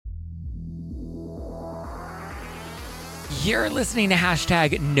You're listening to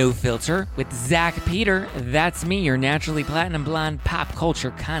hashtag No Filter with Zach Peter. That's me, your naturally platinum blonde pop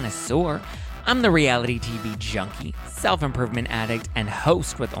culture connoisseur. I'm the reality TV junkie, self-improvement addict, and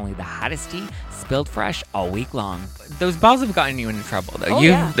host with only the hottest tea spilled fresh all week long. Those balls have gotten you into trouble, though.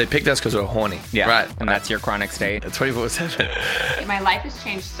 Yeah. They picked us because we're horny. Yeah, right. And that's your chronic state. 24/7. My life has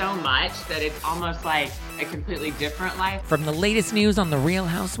changed so much that it's almost like a completely different life. From the latest news on the Real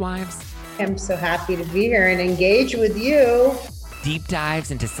Housewives, I'm so happy to be here and engage with you. deep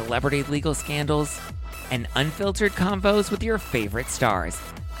dives into celebrity legal scandals, and unfiltered convos with your favorite stars,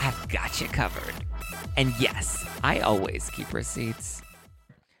 I've got you covered. And yes, I always keep receipts.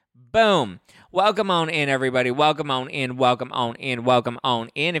 Boom. Welcome on in, everybody. Welcome on in, welcome on in, welcome on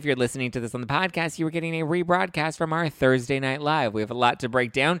in. If you're listening to this on the podcast, you are getting a rebroadcast from our Thursday Night Live. We have a lot to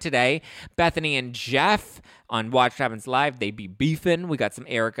break down today. Bethenny and Jeff on Watch What Happens Live, they be beefing. We got some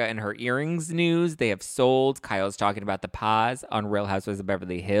Erica and her earrings news. They have sold. Kyle's talking about the pause on Real Housewives of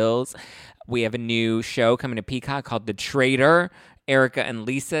Beverly Hills. We have a new show coming to Peacock called The Traitor. Erica and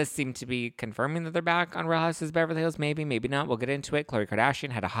Lisa seem to be confirming that they're back on Real Housewives of Beverly Hills. Maybe, maybe not. We'll get into it. Khloe Kardashian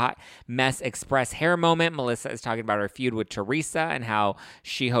had a hot mess express hair moment. Melissa is talking about her feud with Teresa and how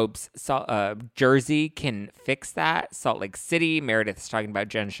she hopes Jersey can fix that. Salt Lake City. Meredith is talking about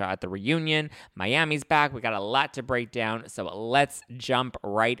Jen Shaw at the reunion. Miami's back. We got a lot to break down, so let's jump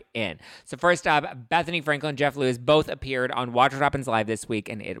right in. So first up, Bethenny, Frankel, and Jeff Lewis both appeared on Watch What Happens Live this week,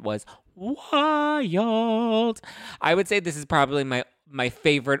 and it was wild. I would say this is probably my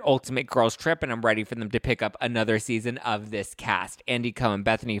favorite ultimate girls trip, and I'm ready for them to pick up another season of this cast. Andy Cohen,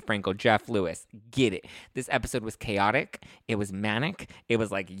 Bethenny, Frankel, Jeff Lewis. Get it. This episode was chaotic. It was manic. It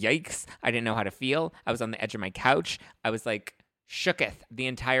was like, yikes. I didn't know how to feel. I was on the edge of my couch. I was like shooketh the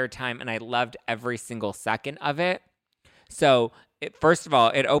entire time, and I loved every single second of it. So, first of all,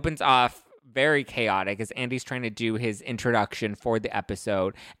 it opens off very chaotic as Andy's trying to do his introduction for the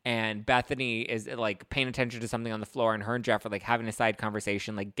episode, and Bethenny is like paying attention to something on the floor, and her and Jeff are like having a side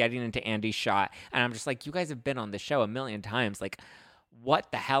conversation, like getting into Andy's shot, and I'm just like, you guys have been on the show a million times, like what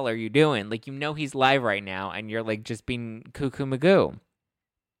the hell are you doing? Like, you know he's live right now, and you're like just being cuckoo magoo.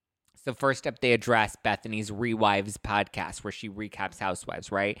 So first up, they address Bethenny's RHOBH podcast where she recaps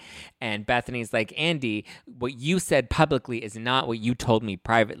Housewives, right? And Bethenny's like, Andy, what you said publicly is not what you told me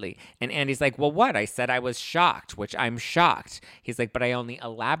privately. And Andy's like, well, what? I said I was shocked, which I'm shocked. He's like, but I only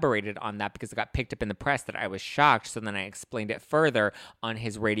elaborated on that because it got picked up in the press that I was shocked. So then I explained it further on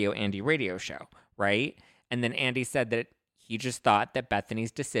his Andy radio show, right? And then Andy said that he just thought that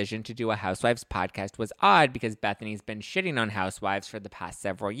Bethenny's decision to do a Housewives podcast was odd because Bethenny's been shitting on Housewives for the past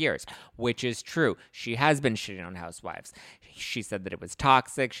several years, which is true. She has been shitting on Housewives. She said that it was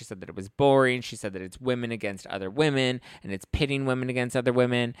toxic. She said that it was boring. She said that it's women against other women and it's pitting women against other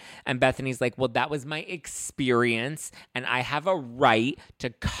women. And Bethenny's like, well, that was my experience and I have a right to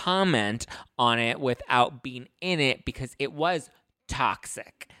comment on it without being in it because it was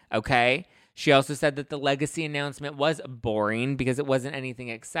toxic, okay? She also said that the legacy announcement was boring because it wasn't anything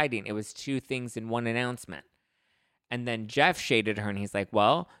exciting. It was two things in one announcement. And then Jeff shaded her and he's like,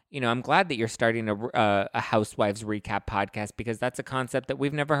 well, I'm glad that you're starting a Housewives recap podcast because that's a concept that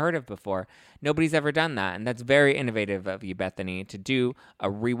we've never heard of before. Nobody's ever done that. And that's very innovative of you, Bethenny, to do a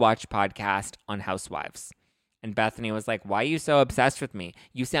rewatch podcast on Housewives. And Bethenny was like, why are you so obsessed with me?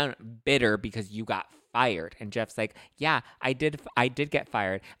 You sound bitter because you got fired. And Jeff's like, yeah, I did get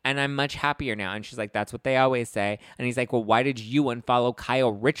fired and I'm much happier now. And she's like, that's what they always say. And he's like, well, why did you unfollow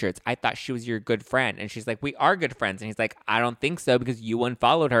Kyle Richards? I thought she was your good friend. And she's like, we are good friends. And he's like, I don't think so because you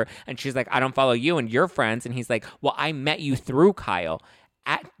unfollowed her. And she's like, I don't follow you and you're friends. And he's like, well, I met you through Kyle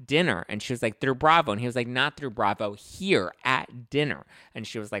at dinner. And she was like, through Bravo. And he was like, not through Bravo, here at dinner. And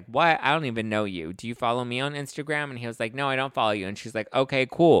she was like, what? I don't even know you. Do you follow me on Instagram? And he was like, no, I don't follow you. And she's like, okay,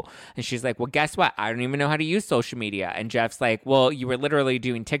 cool. And she's like, well, guess what? I don't even know how to use social media. And Jeff's like, well, you were literally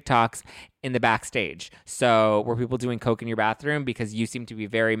doing TikToks in the backstage. So were people doing coke in your bathroom? Because you seem to be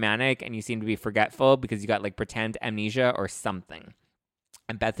very manic and you seem to be forgetful because you got like pretend amnesia or something.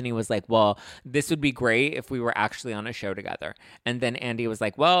 And Bethenny was like, well, this would be great if we were actually on a show together. And then Andy was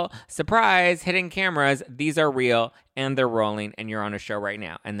like, well, surprise, hidden cameras. These are real and they're rolling and you're on a show right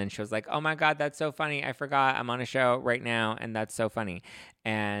now. And then she was like, oh my God, that's so funny. I forgot I'm on a show right now. And that's so funny.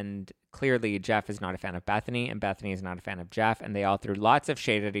 And clearly Jeff is not a fan of Bethenny and Bethenny is not a fan of Jeff. And they all threw lots of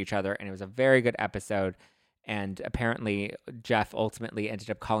shade at each other. And it was a very good episode. And apparently Jeff ultimately ended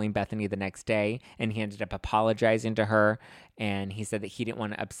up calling Bethenny the next day, and he ended up apologizing to her. And he said that he didn't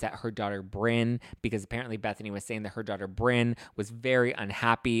want to upset her daughter Bryn, because apparently Bethenny was saying that her daughter Bryn was very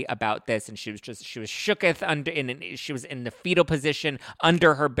unhappy about this, and she was shooketh she was in the fetal position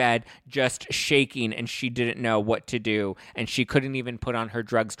under her bed, just shaking, and she didn't know what to do, and she couldn't even put on her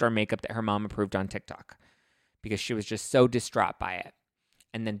drugstore makeup that her mom approved on TikTok because she was just so distraught by it.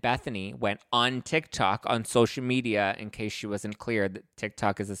 And then Bethenny went on TikTok, on social media, in case she wasn't clear that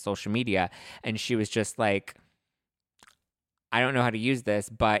TikTok is a social media. And she was just like, I don't know how to use this,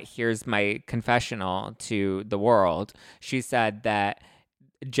 but here's my confessional to the world. She said that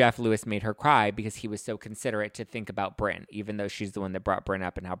Jeff Lewis made her cry because he was so considerate to think about Bryn, even though she's the one that brought Bryn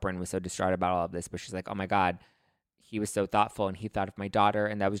up and how Bryn was so distraught about all of this. But she's like, oh my God, he was so thoughtful, and he thought of my daughter,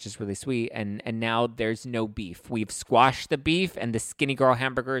 and that was just really sweet. And now there's no beef. We've squashed the beef, and the skinny girl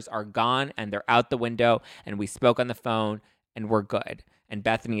hamburgers are gone, and they're out the window, and we spoke on the phone, and we're good. And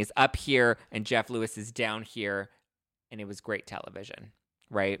Bethenny is up here, and Jeff Lewis is down here, and it was great television,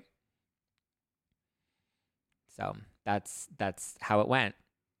 right? So that's how it went.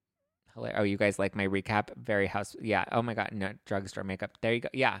 Oh, you guys like my recap? Yeah. Oh my God, no, drugstore makeup. There you go.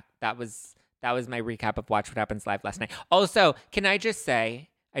 Yeah, that was my recap of Watch What Happens Live last night. Also, can I just say,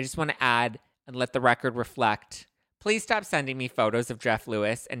 I just want to add and let the record reflect, please stop sending me photos of Jeff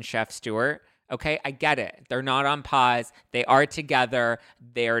Lewis and Chef Stewart. Okay, I get it. They're not on pause. They are together.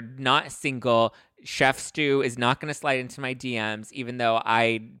 They're not single. Chef Stew is not going to slide into my DMs, even though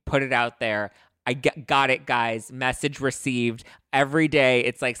I put it out there. I got it, guys. Message received. Every day,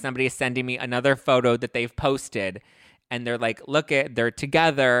 it's like somebody is sending me another photo that they've posted, and they're like, look, they're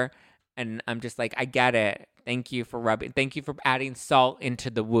together. And I'm just like, I get it. Thank you for adding salt into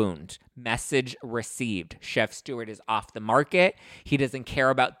the wound. Message received. Chef Stewart is off the market. He doesn't care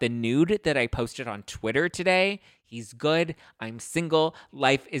about the nude that I posted on Twitter today. He's good. I'm single.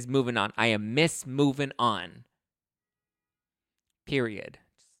 Life is moving on. I am moving on. Period.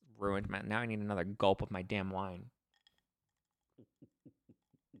 Just ruined now I need another gulp of my damn wine.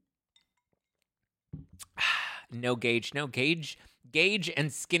 No gauge. Gauge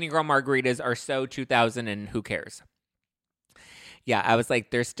and Skinny Girl margaritas are so 2000 and who cares? Yeah, I was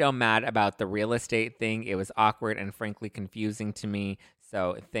like, they're still mad about the real estate thing. It was awkward and frankly confusing to me.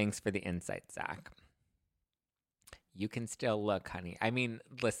 So thanks for the insight, Zach. You can still look, honey. I mean,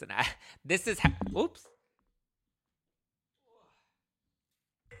 listen, this is oops.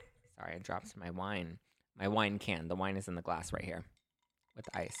 Sorry, I dropped my wine can. The wine is in the glass right here with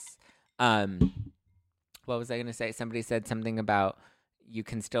ice. What was I going to say? Somebody said something about you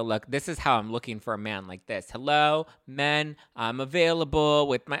can still look. This is how I'm looking for a man like this. Hello, men. I'm available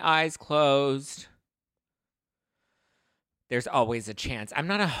with my eyes closed. There's always a chance. I'm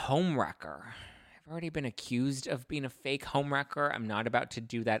not a homewrecker. I've already been accused of being a fake homewrecker. I'm not about to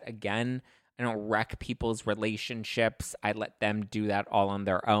do that again. I don't wreck people's relationships. I let them do that all on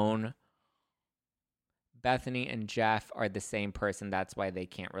their own. Bethenny and Jeff are the same person. That's why they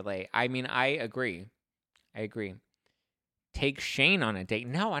can't relate. I mean, I agree. Take Shane on a date.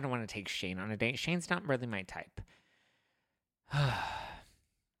 No, I don't want to take Shane on a date. Shane's not really my type.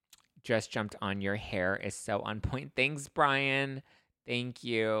 Just jumped on. Your hair is so on point. Thanks, Brian. Thank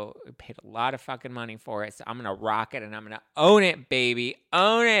you. We paid a lot of fucking money for it, so I'm going to rock it and I'm going to own it, baby.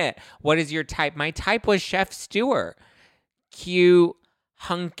 Own it. What is your type? My type was Chef Stewart. Cute,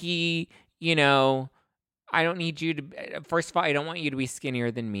 hunky, I don't need you to, first of all, I don't want you to be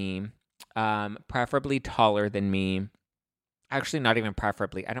skinnier than me. Preferably taller than me. Actually, not even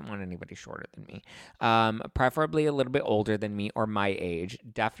preferably. I don't want anybody shorter than me. Preferably a little bit older than me or my age.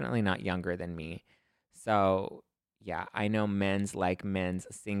 Definitely not younger than me. So, yeah, I know men's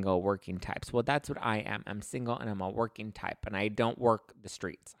single working types. Well, that's what I am. I'm single and I'm a working type. And I don't work the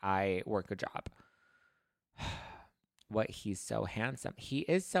streets. I work a job. What, he's so handsome. He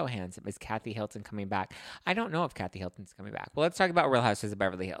is so handsome. Is Kathy Hilton coming back? I don't know if Kathy Hilton's coming back. Well, let's talk about Real Housewives of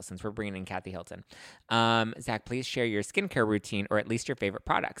Beverly Hills since we're bringing in Kathy Hilton. Zach, please share your skincare routine or at least your favorite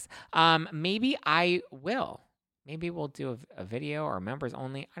products. Maybe I will. Maybe we'll do a video or members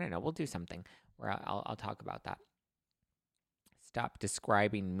only. I don't know. We'll do something where I'll talk about that. Stop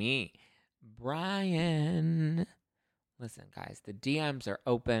describing me. Brian. Listen, guys, the DMs are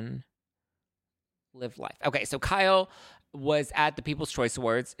open. Live life. Okay, so Kyle was at the People's Choice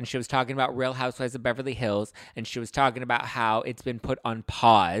Awards, and she was talking about Real Housewives of Beverly Hills, and she was talking about how it's been put on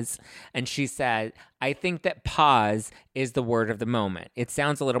pause. And she said, I think that pause is the word of the moment. It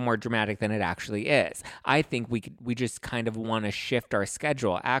sounds a little more dramatic than it actually is. I think we just kind of want to shift our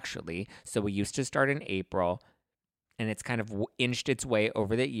schedule, actually. So we used to start in April, and it's kind of inched its way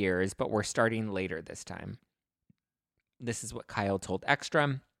over the years, but we're starting later this time. This is what Kyle told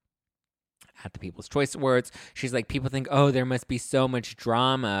Extra at the People's Choice Awards. She's like, people think, oh, there must be so much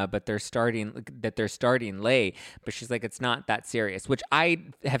drama, but they're starting late. But she's like, it's not that serious, which I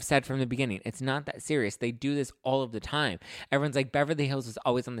have said from the beginning. It's not that serious. They do this all of the time. Everyone's like, Beverly Hills is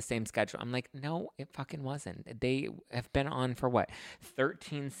always on the same schedule. I'm like, no, it fucking wasn't. They have been on for what,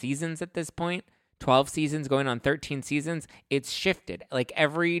 13 seasons at this point? 12 seasons going on 13 seasons. It's shifted. Like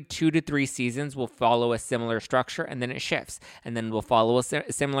every 2 to 3 seasons will follow a similar structure and then it shifts. And then we'll follow a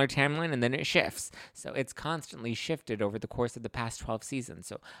similar timeline and then it shifts. So it's constantly shifted over the course of the past 12 seasons.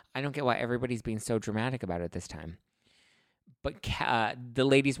 So I don't get why everybody's being so dramatic about it this time. But the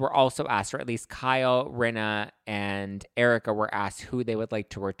ladies were also asked, or at least Kyle, Rinna, and Erica were asked who they would like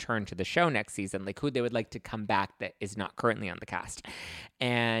to return to the show next season, like who they would like to come back that is not currently on the cast.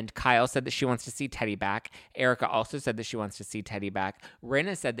 And Kyle said that she wants to see Teddy back. Erica also said that she wants to see Teddy back.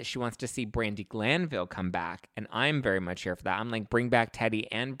 Rinna said that she wants to see Brandi Glanville come back. And I'm very much here for that. I'm like, bring back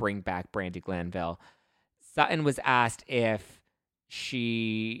Teddy and bring back Brandi Glanville. Sutton was asked if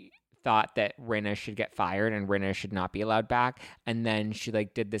she thought that Rinna should get fired and Rinna should not be allowed back. And then she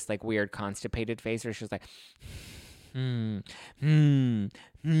like did this like weird constipated face where she was like,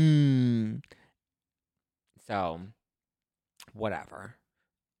 So, whatever.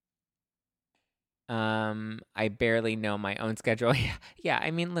 I barely know my own schedule. Yeah,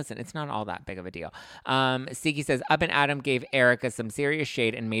 I mean, listen, it's not all that big of a deal. Siki says, Up and Adam gave Erica some serious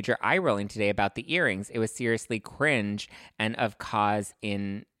shade and major eye rolling today about the earrings. It was seriously cringe and of cause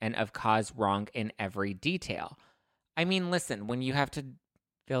wrong in every detail. I mean, listen, when you have to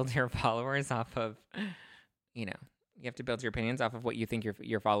build your followers off of, you have to build your opinions off of what you think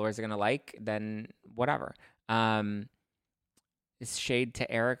your followers are going to like, then whatever. Is shade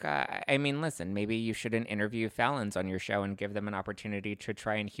to Erica? I mean, listen, maybe you shouldn't interview felons on your show and give them an opportunity to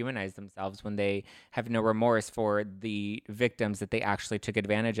try and humanize themselves when they have no remorse for the victims that they actually took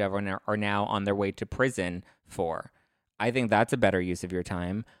advantage of and are now on their way to prison for. I think that's a better use of your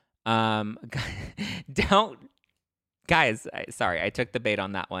time. Guys, sorry, I took the bait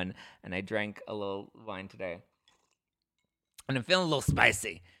on that one and I drank a little wine today. And I'm feeling a little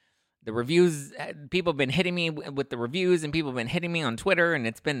spicy. The reviews, people have been hitting me with the reviews and people have been hitting me on Twitter and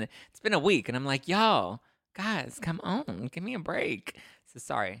it's been a week and I'm like, yo, guys, come on, give me a break. So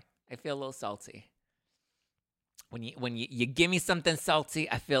sorry, I feel a little salty. When you give me something salty,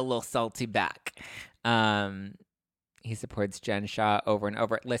 I feel a little salty back. He supports Jen Shah over and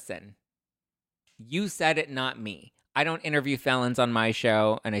over. Listen, you said it, not me. I don't interview felons on my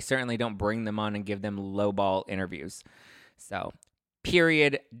show and I certainly don't bring them on and give them lowball interviews. So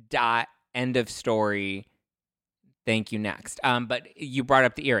period, dot, end of story. Thank you, next. But you brought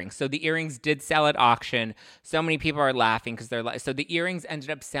up the earrings. So the earrings did sell at auction. So many people are laughing because they're so the earrings ended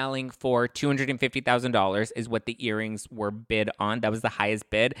up selling for $250,000 is what the earrings were bid on. That was the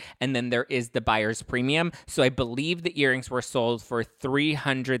highest bid. And then there is the buyer's premium. So I believe the earrings were sold for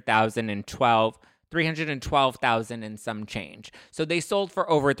 $312,000 and some change. So they sold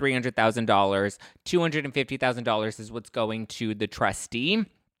for over $300,000. $250,000 is what's going to the trustee.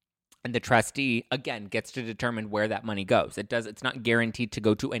 And the trustee, again, gets to determine where that money goes. It's not guaranteed to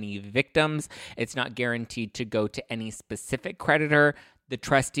go to any victims. It's not guaranteed to go to any specific creditor. The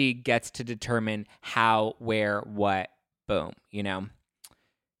trustee gets to determine how, where, what, boom,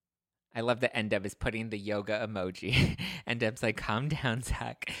 I love that Endev is putting the yoga emoji. Endev's like, calm down,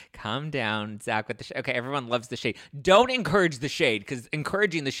 Zach. Calm down, Zach, with the shade. Okay, everyone loves the shade. Don't encourage the shade, because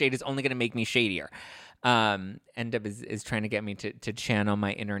encouraging the shade is only going to make me shadier. Endev is trying to get me to channel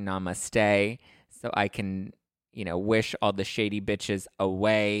my inner namaste so I can, wish all the shady bitches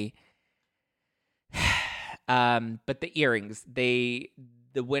away. But the earrings, the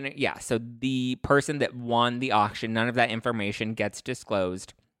winner, yeah, so the person that won the auction, none of that information gets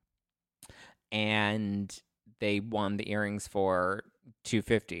disclosed. And they won the earrings for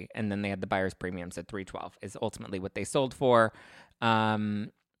 $250, and then they had the buyer's premiums at $312 is ultimately what they sold for.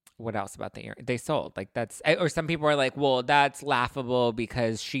 What else about the earrings? They sold or some people are like, well, that's laughable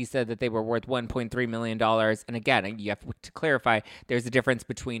because she said that they were worth $1.3 million. And again, you have to clarify, there's a difference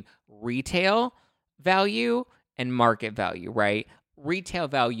between retail value and market value, right? Retail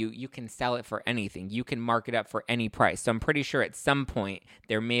value, you can sell it for anything. You can mark it up for any price. So I'm pretty sure at some point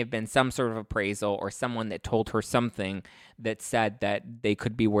there may have been some sort of appraisal or someone that told her something that said that they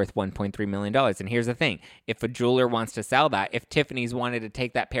could be worth $1.3 million. And here's the thing. If a jeweler wants to sell that, if Tiffany's wanted to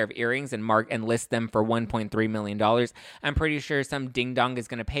take that pair of earrings and list them for $1.3 million, I'm pretty sure some ding-dong is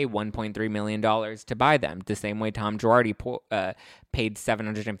going to pay $1.3 million to buy them, the same way Tom Girardi paid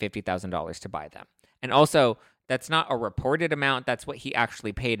 $750,000 to buy them. And also, That's not a reported amount. That's what he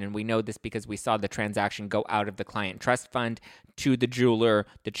actually paid. And we know this because we saw the transaction go out of the client trust fund to the jeweler.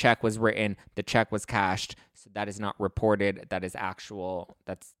 The check was written. The check was cashed. So that is not reported. That is actual.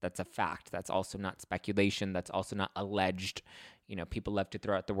 That's a fact. That's also not speculation. That's also not alleged. You know, people love to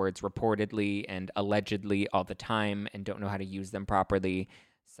throw out the words reportedly and allegedly all the time and don't know how to use them properly.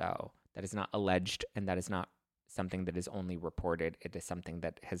 So that is not alleged, and that is not something that is only reported. It is something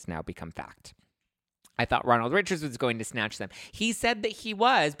that has now become fact. I thought Ronald Richards was going to snatch them. He said that he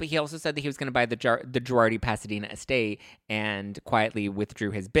was, but he also said that he was going to buy the Girardi Pasadena estate and quietly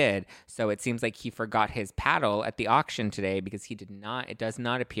withdrew his bid. So it seems like he forgot his paddle at the auction today because it does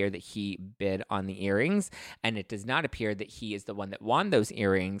not appear that he bid on the earrings, and it does not appear that he is the one that won those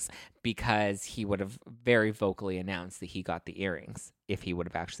earrings because he would have very vocally announced that he got the earrings if he would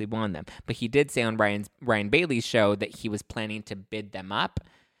have actually won them. But he did say on Ryan Bailey's show that he was planning to bid them up.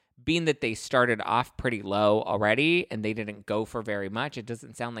 Being that they started off pretty low already and they didn't go for very much, it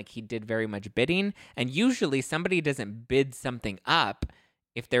doesn't sound like he did very much bidding. And usually somebody doesn't bid something up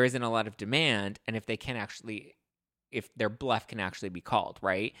if there isn't a lot of demand and if their bluff can actually be called,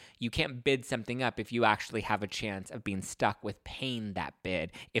 right? You can't bid something up if you actually have a chance of being stuck with paying that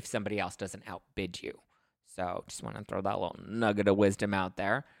bid if somebody else doesn't outbid you. So just want to throw that little nugget of wisdom out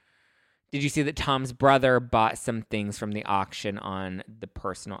there. Did you see that Tom's brother bought some things from the auction on the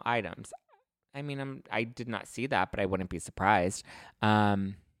personal items? I mean, I did not see that, but I wouldn't be surprised.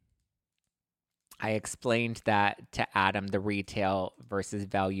 I explained that to Adam, the retail versus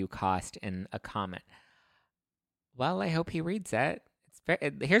value cost, in a comment. Well, I hope he reads it.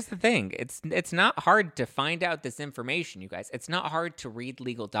 Here's the thing. It's not hard to find out this information, you guys. It's not hard to read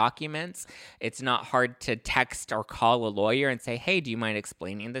legal documents. It's not hard to text or call a lawyer and say, hey, do you mind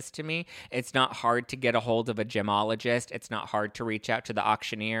explaining this to me? It's not hard to get a hold of a gemologist. It's not hard to reach out to the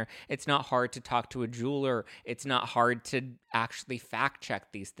auctioneer. It's not hard to talk to a jeweler. It's not hard to actually fact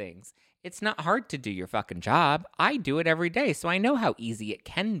check these things. It's not hard to do your fucking job. I do it every day, so I know how easy it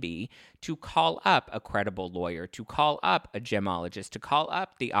can be to call up a credible lawyer, to call up a gemologist, to call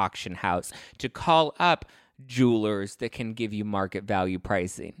up the auction house, to call up jewelers that can give you market value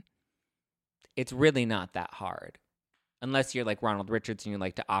pricing. It's really not that hard. Unless you're like Ronald Richards and you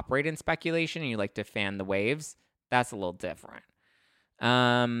like to operate in speculation and you like to fan the waves, that's a little different.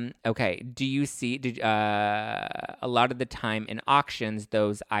 Okay. Do you see, a lot of the time in auctions,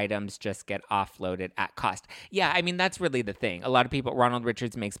 those items just get offloaded at cost? Yeah. I mean, that's really the thing. A lot of people, Ronald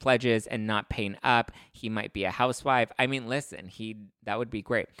Richards makes pledges and not paying up. He might be a housewife. I mean, listen, that would be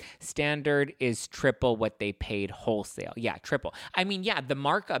great. Standard is triple what they paid wholesale. Yeah. Triple. I mean, yeah, the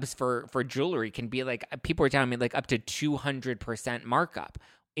markups for jewelry can be like, people are telling me like up to 200% markup.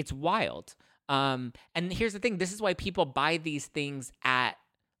 It's wild. And here's the thing. This is why people buy these things at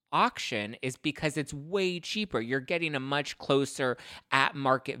auction, is because it's way cheaper. You're getting a much closer at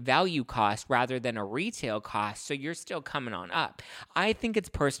market value cost rather than a retail cost. So you're still coming on up. I think it's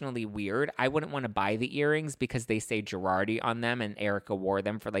personally weird. I wouldn't want to buy the earrings because they say Girardi on them and Erica wore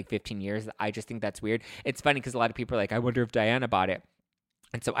them for like 15 years. I just think that's weird. It's funny because a lot of people are like, I wonder if Diana bought it.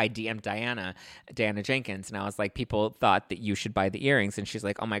 And so I DM'd Diana Jenkins, and I was like, people thought that you should buy the earrings. And she's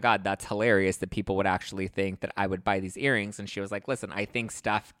like, oh my God, that's hilarious that people would actually think that I would buy these earrings. And she was like, listen, I think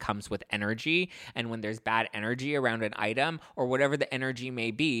stuff comes with energy. And when there's bad energy around an item or whatever the energy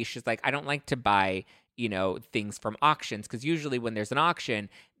may be, she's like, I don't like to buy, things from auctions. Because usually when there's an auction,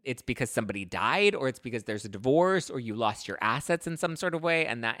 it's because somebody died or it's because there's a divorce or you lost your assets in some sort of way.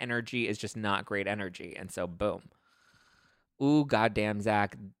 And that energy is just not great energy. And so boom. Ooh, goddamn,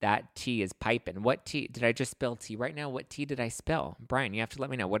 Zach, that tea is piping. What tea? Did I just spill tea right now? What tea did I spill? Brian, you have to let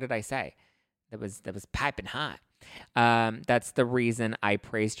me know. What did I say? That was piping hot. That's the reason I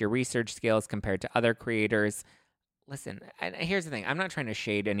praised your research skills compared to other creators. Listen, and here's the thing. I'm not trying to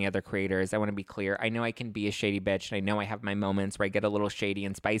shade any other creators. I want to be clear. I know I can be a shady bitch, and I know I have my moments where I get a little shady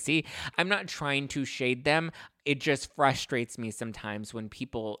and spicy. I'm not trying to shade them. It just frustrates me sometimes when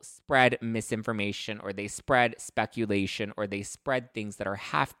people spread misinformation or they spread speculation or they spread things that are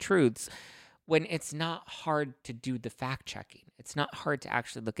half-truths when it's not hard to do the fact-checking. It's not hard to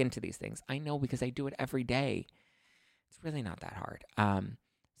actually look into these things. I know because I do it every day. It's really not that hard.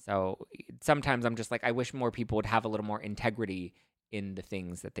 So sometimes I'm just like, I wish more people would have a little more integrity in the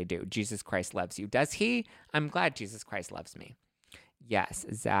things that they do. Jesus Christ loves you. Does he? I'm glad Jesus Christ loves me. Yes,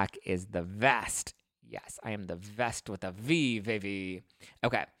 Zach is the vest. Yes, I am the vest with a V, baby.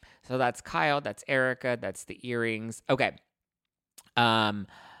 Okay, so that's Kyle. That's Erica. That's the earrings. Okay.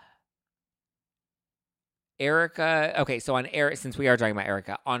 Erica, okay, so on Eric, since we are talking about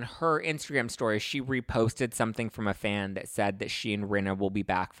Erica, on her Instagram story, she reposted something from a fan that said that she and Rinna will be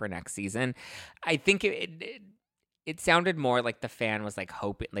back for next season. I think it sounded more like the fan was like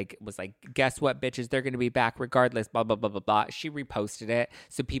hoping, like was like, guess what, bitches, they're going to be back regardless, blah, blah, blah, blah, blah. She reposted it.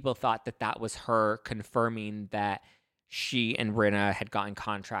 So people thought that that was her confirming that she and Rinna had gotten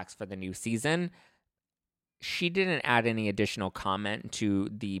contracts for the new season. She didn't add any additional comment to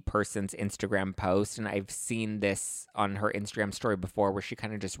the person's Instagram post. And I've seen this on her Instagram story before where she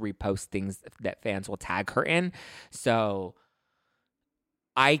kind of just reposts things that fans will tag her in. So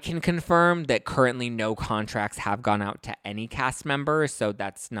I can confirm that currently no contracts have gone out to any cast member, so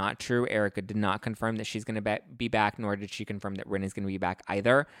that's not true. Erica did not confirm that she's going to be back, nor did she confirm that Rinna's going to be back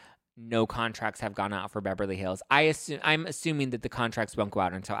either. No contracts have gone out for Beverly Hills. I'm assuming that the contracts won't go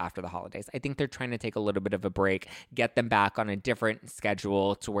out until after the holidays. I think they're trying to take a little bit of a break, get them back on a different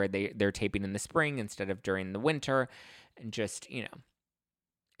schedule to where they're taping in the spring instead of during the winter, and just,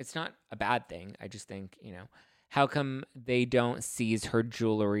 it's not a bad thing. I just think, how come they don't seize her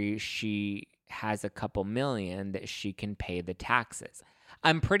jewelry? She has a couple million that she can pay the taxes.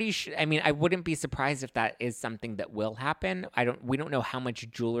 I'm pretty sure. I mean, I wouldn't be surprised if that is something that will happen. We don't know how much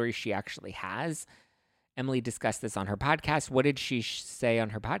jewelry she actually has. Emily discussed this on her podcast. What did she say on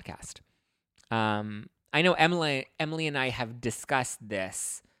her podcast? I know Emily and I have discussed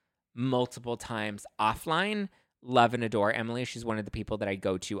this multiple times offline. Love and adore Emily. She's one of the people that I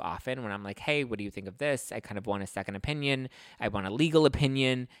go to often when I'm like, hey, what do you think of this? I kind of want a second opinion. I want a legal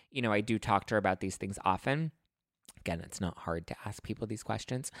opinion. I do talk to her about these things often. Again, it's not hard to ask people these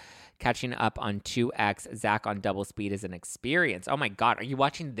questions. Catching up on 2X, Zach on double speed is an experience. Oh my God. Are you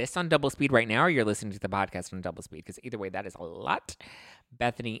watching this on double speed right now, or you're listening to the podcast on double speed? Because either way, that is a lot.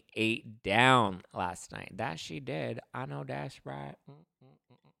 Bethenny ate down last night. That she did. I know that's right.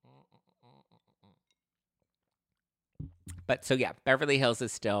 But so yeah, Beverly Hills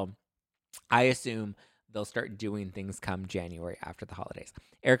is still, I assume they'll start doing things come January after the holidays.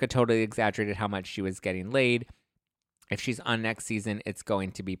 Erica totally exaggerated how much she was getting laid. If she's on next season, it's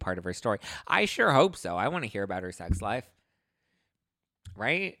going to be part of her story. I sure hope so. I want to hear about her sex life.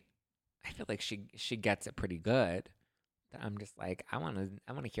 Right? I feel like she gets it pretty good. I'm just like, I want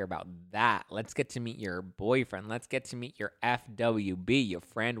to hear about that. Let's get to meet your boyfriend. Let's get to meet your FWB, your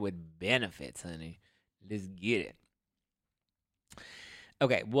friend with benefits, honey. Let's get it.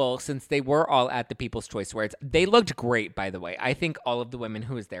 Okay, well, since they were all at the People's Choice Awards, they looked great, by the way. I think all of the women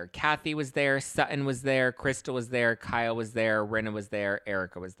who was there, Kathy was there, Sutton was there, Crystal was there, Kyle was there, Rinna was there,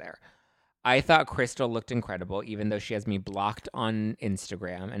 Erica was there. I thought Crystal looked incredible, even though she has me blocked on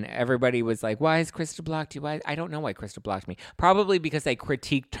Instagram. And everybody was like, why is Crystal blocked you? I don't know why Crystal blocked me. Probably because I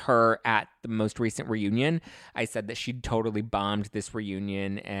critiqued her at the most recent reunion. I said that she totally bombed this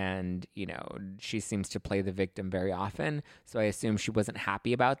reunion and, she seems to play the victim very often. So I assume she wasn't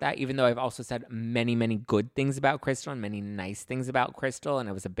happy about that, even though I've also said many, many good things about Crystal and many nice things about Crystal. And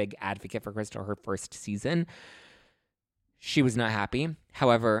I was a big advocate for Crystal her first season. She was not happy.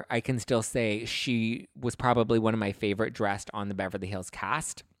 However, I can still say she was probably one of my favorite dressed on the Beverly Hills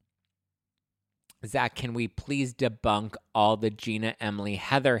cast. Zach, can we please debunk all the Gina, Emily,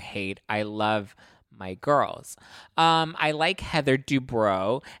 Heather hate? I love my girls. I like Heather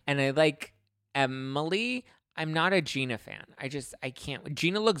Dubrow and I like Emily. I'm not a Gina fan. I can't.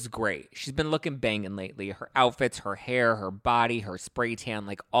 Gina looks great. She's been looking banging lately. Her outfits, her hair, her body, her spray tan,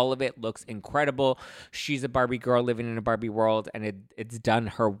 like all of it looks incredible. She's a Barbie girl living in a Barbie world, and it's done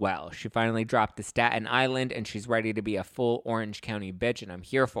her well. She finally dropped the Staten Island, and she's ready to be a full Orange County bitch, and I'm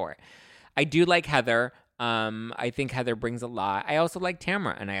here for it. I do like Heather. I think Heather brings a lot. I also like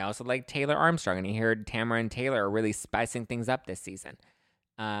Tamara, and I also like Taylor Armstrong, and I heard Tamara and Taylor are really spicing things up this season.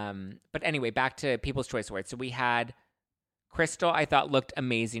 But anyway, back to People's Choice Awards. So we had Crystal, I thought looked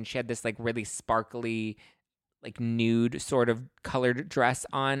amazing. She had this like really sparkly, like nude sort of colored dress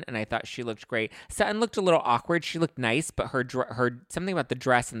on, and I thought she looked great. Sutton looked a little awkward. She looked nice, but her something about the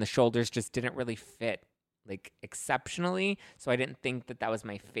dress and the shoulders just didn't really fit like exceptionally. So I didn't think that was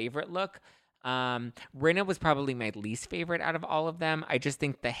my favorite look. Rinna was probably my least favorite out of all of them. I just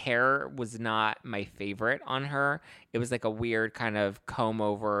think the hair was not my favorite on her. It was like a weird kind of comb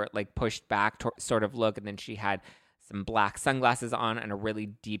over, like pushed back sort of look. And then she had some black sunglasses on and a really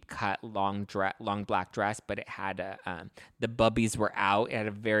deep cut, long black dress, but it had the bubbies were out. It had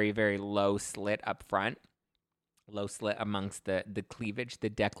a very, very low slit up front, low slit amongst the cleavage, the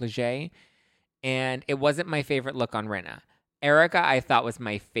décolleté. And it wasn't my favorite look on Rinna. Erica, I thought was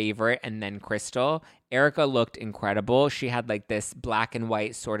my favorite, and then Crystal. Erica looked incredible. She had like this black and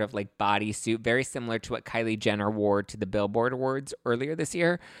white sort of like bodysuit, very similar to what Kylie Jenner wore to the Billboard Awards earlier this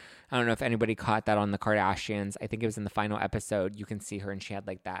year. I don't know if anybody caught that on the Kardashians. I think it was in the final episode. You can see her, and she had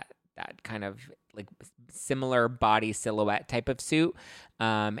like that kind of like similar body silhouette type of suit.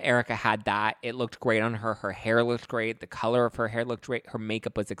 Erica had that. It looked great on her. Her hair looked great. The color of her hair looked great. Her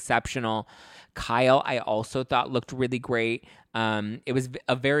makeup was exceptional. Kyle, I also thought looked really great. It was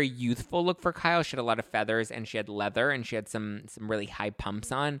a very youthful look for Kyle. She had a lot of feathers and she had leather and she had some really high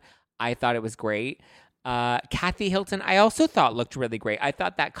pumps on. I thought it was great. Kathy Hilton, I also thought looked really great. I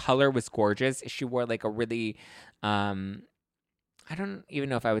thought that color was gorgeous. She wore like a really, I don't even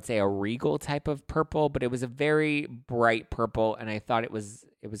know if I would say a regal type of purple, but it was a very bright purple, and I thought it was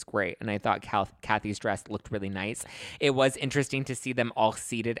great. And I thought Kathy's dress looked really nice. It was interesting to see them all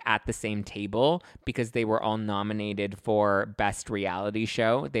seated at the same table because they were all nominated for Best Reality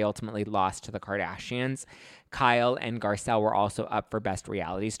Show. They ultimately lost to the Kardashians. Kyle and Garcelle were also up for Best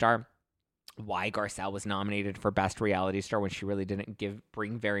Reality Star. Why Garcelle was nominated for Best Reality Star when she really didn't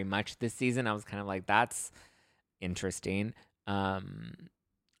bring very much this season, I was kind of like, that's interesting.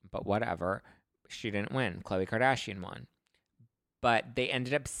 But whatever. She didn't win. Khloe Kardashian won. But they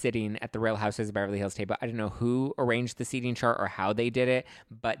ended up sitting at the Real Housewives of Beverly Hills table. I don't know who arranged the seating chart or how they did it,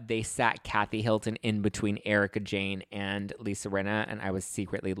 but they sat Kathy Hilton in between Erica Jane and Lisa Rinna, and I was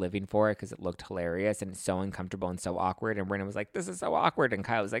secretly living for it because it looked hilarious and so uncomfortable and so awkward. And Rinna was like, this is so awkward. And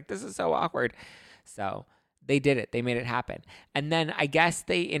Kyle was like, this is so awkward. So they did it. They made it happen. And then I guess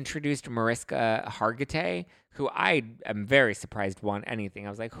they introduced Mariska Hargitay, who I am very surprised won anything. I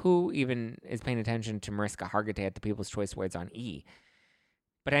was like, who even is paying attention to Mariska Hargitay at the People's Choice Awards on E?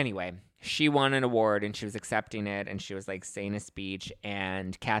 But anyway, she won an award and she was accepting it and she was like saying a speech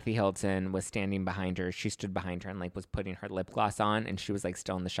and Kathy Hilton was standing behind her. She stood behind her and like was putting her lip gloss on and she was like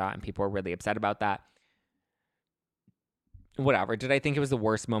still in the shot and people were really upset about that. Whatever. Did I think it was the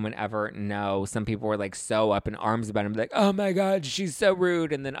worst moment ever? No. Some people were like so up in arms about him, like, oh my God, she's so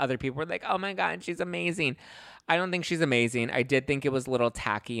rude. And then other people were like, oh my God, she's amazing. I don't think she's amazing. I did think it was a little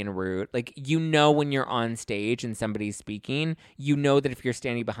tacky and rude. Like, you know, when you're on stage and somebody's speaking, you know that if you're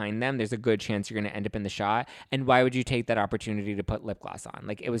standing behind them, there's a good chance you're going to end up in the shot. And why would you take that opportunity to put lip gloss on?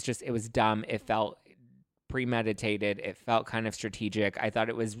 Like, it was dumb. It felt premeditated. It felt kind of strategic. I thought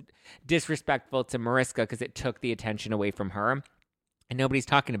it was disrespectful to Mariska because it took the attention away from her and nobody's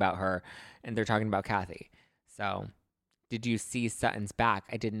talking about her and they're talking about Kathy. So did you see Sutton's back?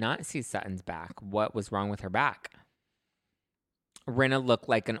 I did not see Sutton's back. What was wrong with her back? Rinna looked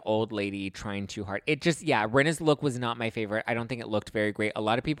like an old lady trying too hard. Rinna's look was not my favorite. I don't think it looked very great. A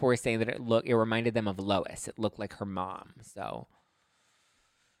lot of people were saying that it reminded them of Lois. It looked like her mom. So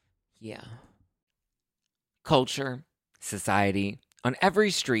yeah. Culture, society, on every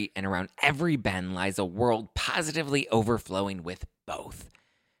street and around every bend lies a world positively overflowing with both.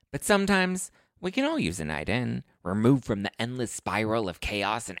 But sometimes we can all use a night in, removed from the endless spiral of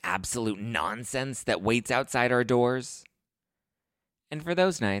chaos and absolute nonsense that waits outside our doors. And for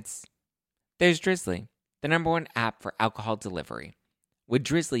those nights, there's Drizzly, the #1 app for alcohol delivery. With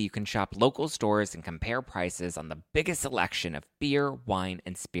Drizzly, you can shop local stores and compare prices on the biggest selection of beer, wine,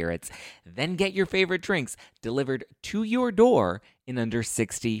 and spirits, then get your favorite drinks delivered to your door in under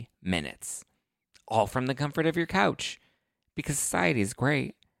 60 minutes. All from the comfort of your couch. Because society is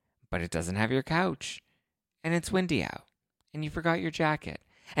great, but it doesn't have your couch. And it's windy out. And you forgot your jacket.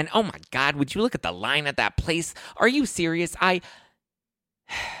 And oh my God, would you look at the line at that place? Are you serious?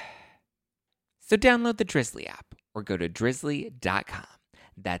 So download the Drizzly app or go to drizzly.com.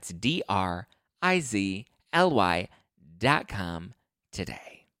 That's DRIZLY.com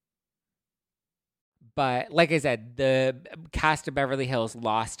today. But like I said, the cast of Beverly Hills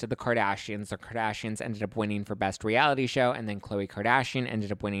lost to the Kardashians. The Kardashians ended up winning for Best Reality Show, and then Khloe Kardashian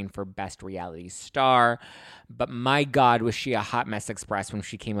ended up winning for Best Reality Star. But my God, was she a hot mess express when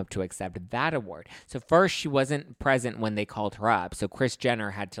she came up to accept that award. So first, she wasn't present when they called her up. So Kris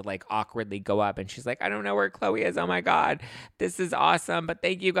Jenner had to like awkwardly go up, and she's like, I don't know where Khloe is. Oh my God, this is awesome, but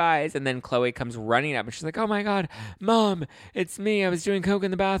thank you guys. And then Khloe comes running up, and she's like, oh my God, Mom, it's me. I was doing coke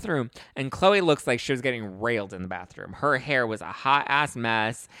in the bathroom. And Khloe looks like she was getting railed in the bathroom. Her hair was a hot ass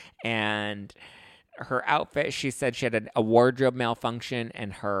mess, and her outfit, she said she had a wardrobe malfunction,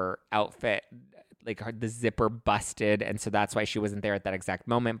 and her outfit, the zipper busted, and so that's why she wasn't there at that exact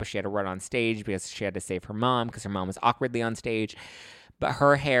moment, but she had to run on stage because she had to save her mom because her mom was awkwardly on stage. But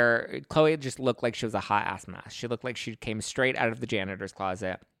her hair, Khloe just looked like she was a hot ass mess. She looked like she came straight out of the janitor's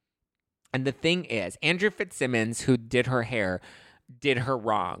closet. And the thing is, Andrew Fitzsimmons, who did her hair, did her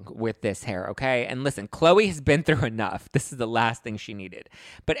wrong with this hair, okay? And listen, Khloe has been through enough. This is the last thing she needed.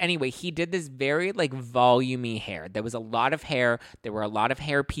 But anyway, he did this very volumey hair. There was a lot of hair. There were a lot of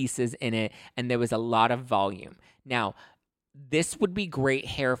hair pieces in it, and there was a lot of volume. Now, this would be great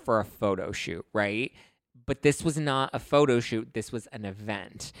hair for a photo shoot, right? But this was not a photo shoot. This was an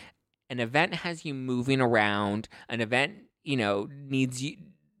event. An event has you moving around. An event, needs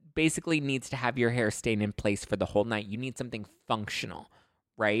to have your hair staying in place for the whole night. You need something functional,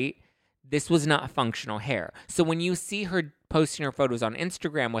 right? This was not functional hair. So when you see her posting her photos on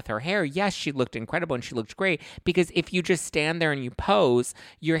Instagram with her hair, yes, she looked incredible and she looked great, because if you just stand there and you pose,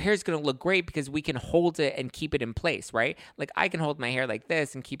 your hair's going to look great because we can hold it and keep it in place, right? Like I can hold my hair like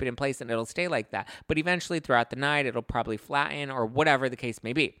this and keep it in place and it'll stay like that. But eventually throughout the night, it'll probably flatten or whatever the case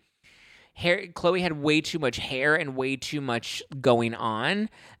may be. Chloe had way too much hair and way too much going on.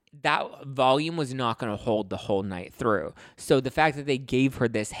 That volume was not going to hold the whole night through. So the fact that they gave her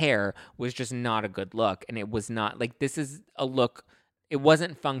this hair was just not a good look. And it was not like, this is a look, it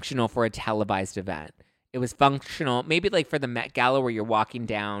wasn't functional for a televised event. It was functional, maybe like for the Met Gala where you're walking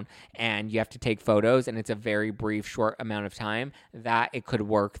down and you have to take photos and it's a very brief, short amount of time, that it could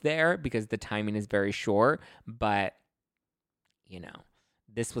work there because the timing is very short. But,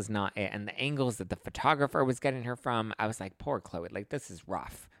 this was not it. And the angles that the photographer was getting her from, I was like, poor Chloe, like this is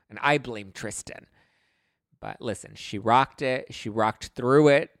rough. And I blame Tristan. But listen, she rocked it. She rocked through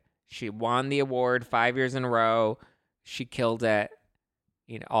it. She won the award 5 years in a row. She killed it.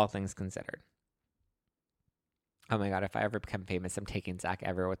 All things considered. Oh my God, if I ever become famous, I'm taking Zach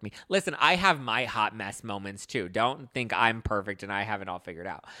everywhere with me. Listen, I have my hot mess moments too. Don't think I'm perfect and I have it all figured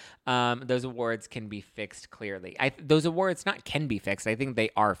out. Those awards can be fixed clearly. Those awards not can be fixed. I think they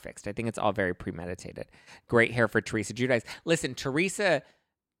are fixed. I think it's all very premeditated. Great hair for Teresa Giudice. Listen, Teresa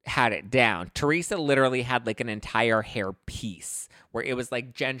had it down. Teresa literally had like an entire hair piece where it was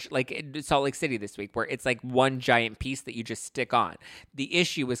like in Salt Lake City this week, where it's like one giant piece that you just stick on. The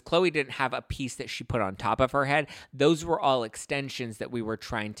issue was Chloe didn't have a piece that she put on top of her head. Those were all extensions that we were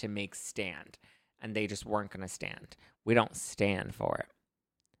trying to make stand, and they just weren't going to stand. We don't stand for it.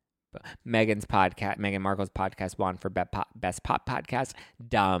 But Meghan Markle's podcast won for Best Pop Podcast.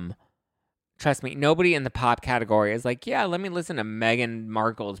 Dumb. Trust me, nobody in the pop category is like, yeah, let me listen to Meghan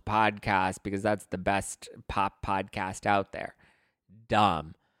Markle's podcast because that's the best pop podcast out there.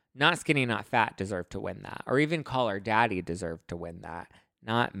 Dumb. Not Skinny, Not Fat deserved to win that. Or even Call Her Daddy deserved to win that.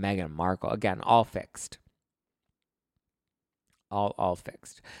 Not Meghan Markle. Again, all fixed. All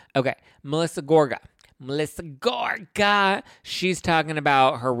fixed. Okay, Melissa Gorga. She's talking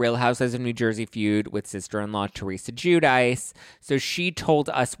about her Real Housewives of New Jersey feud with sister-in-law Teresa Giudice. So she told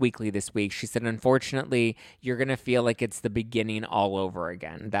Us Weekly this week, she said, unfortunately, you're going to feel like it's the beginning all over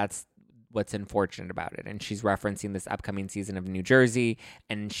again. That's what's unfortunate about it. And she's referencing this upcoming season of New Jersey.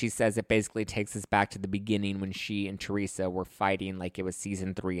 And she says it basically takes us back to the beginning when she and Teresa were fighting like it was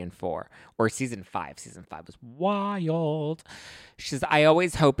season 3 and 4. Or season 5. Season 5 was wild. She says, I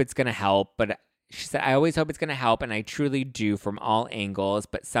always hope it's going to help, but... She said, I always hope it's going to help, and I truly do from all angles,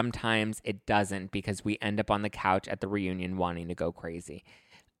 but sometimes it doesn't because we end up on the couch at the reunion wanting to go crazy.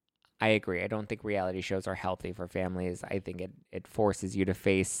 I agree. I don't think reality shows are healthy for families. I think it forces you to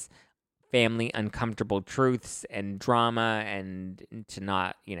face family uncomfortable truths and drama, and to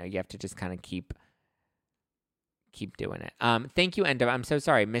not, you have to just kind of keep doing it. Thank you, Enda. I'm so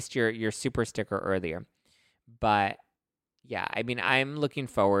sorry. I missed your super sticker earlier, but... yeah, I mean, I'm looking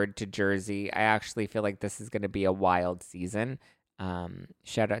forward to Jersey. I actually feel like this is going to be a wild season.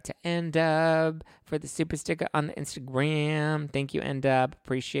 Shout out to Endub for the super sticker on the Instagram. Thank you, Endub.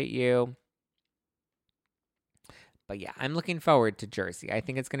 Appreciate you. But yeah, I'm looking forward to Jersey. I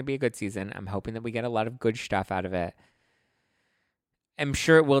think it's going to be a good season. I'm hoping that we get a lot of good stuff out of it. I'm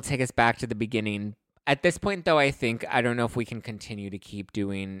sure it will take us back to the beginning. At this point, though, I don't know if we can continue to keep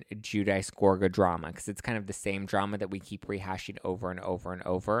doing Giudice Gorga drama, because it's kind of the same drama that we keep rehashing over and over and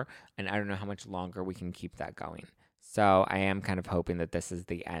over, and I don't know how much longer we can keep that going. So I am kind of hoping that this is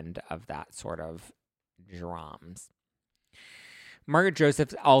the end of that sort of dramas. Margaret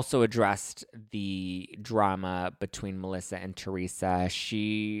Joseph also addressed the drama between Melissa and Teresa.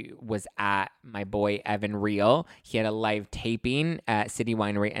 She was at my boy Evan Real. He had a live taping at City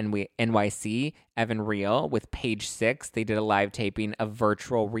Winery NYC. Evan Real with Page 6. They did a live taping of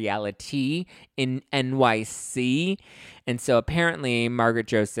virtual reality in NYC. And so apparently Margaret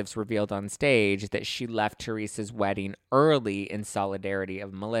Josephs revealed on stage that she left Teresa's wedding early in solidarity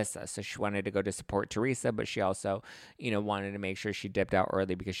of Melissa. So she wanted to go to support Teresa, but she also, wanted to make sure she dipped out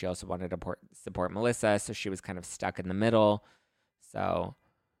early because she also wanted to support Melissa. So she was kind of stuck in the middle. So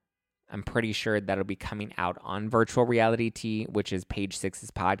I'm pretty sure that'll be coming out on Virtual Reality Tea, which is Page 6's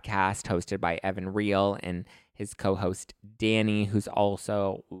podcast, hosted by Evan Real and his co-host Danny, who's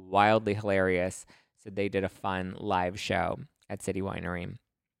also wildly hilarious. So they did a fun live show at City Winery.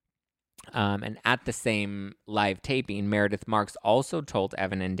 And at the same live taping, Meredith Marks also told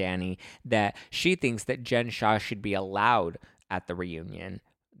Evan and Danny that she thinks that Jen Shah should be allowed at the reunion.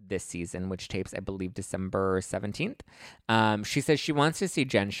 this season, which tapes, I believe, December 17th. She says she wants to see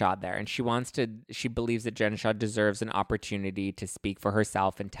Jen Shah there, and she believes that Jen Shah deserves an opportunity to speak for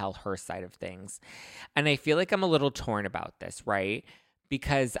herself and tell her side of things. And I feel like I'm a little torn about this, right?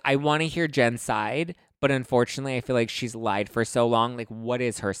 Because I want to hear Jen's side, but unfortunately, I feel like she's lied for so long. Like, what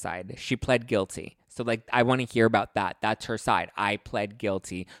is her side? She pled guilty. So, like, I want to hear about that. That's her side. I pled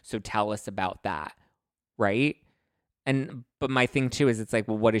guilty. So tell us about that, right? But my thing too is it's like,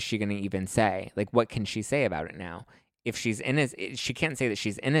 well, what is she going to even say? Like, what can she say about it now? If she's innocent, she can't say that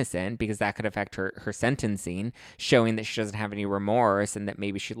she's innocent because that could affect her sentencing, showing that she doesn't have any remorse and that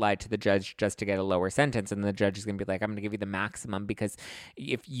maybe she lied to the judge just to get a lower sentence. And the judge is going to be like, I'm going to give you the maximum because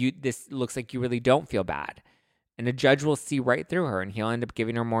this looks like you really don't feel bad. And the judge will see right through her and he'll end up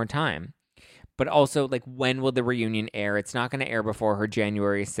giving her more time. But also, like, when will the reunion air? It's not going to air before her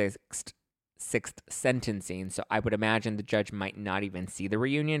January 6th sentencing. So I would imagine the judge might not even see the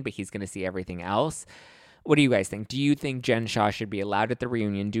reunion, but he's going to see everything else. What do you guys think? Do you think Jen Shah should be allowed at the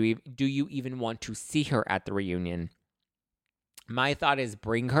reunion? Do you even want to see her at the reunion? My thought is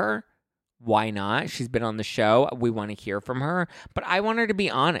bring her. Why not? She's been on the show. We want to hear from her. But I want her to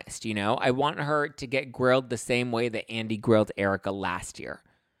be honest, you know? I want her to get grilled the same way that Andy grilled Erica last year.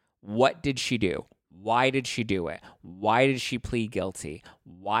 What did she do? Why did she do it? Why did she plead guilty?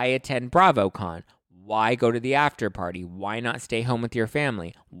 Why attend BravoCon? Why go to the after party? Why not stay home with your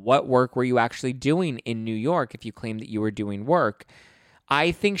family? What work were you actually doing in New York if you claim that you were doing work?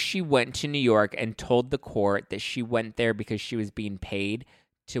 I think she went to New York and told the court that she went there because she was being paid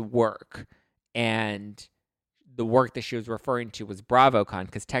to work. And the work that she was referring to was BravoCon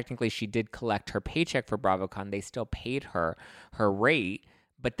because technically she did collect her paycheck for BravoCon. They still paid her rate,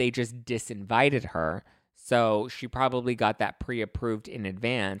 but they just disinvited her. So she probably got that pre-approved in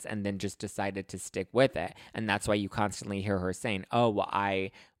advance and then just decided to stick with it. And that's why you constantly hear her saying, oh, well, I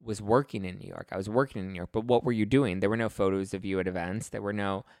was working in New York. I was working in New York. But what were you doing? There were no photos of you at events. There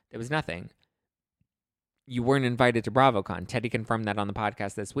was nothing. You weren't invited to BravoCon. Teddy confirmed that on the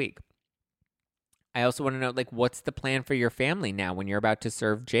podcast this week. I also want to know, like, what's the plan for your family now when you're about to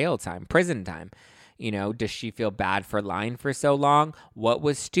serve jail time, prison time? You know, does she feel bad for lying for so long? What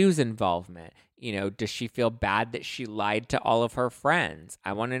was Stu's involvement? You know, does she feel bad that she lied to all of her friends?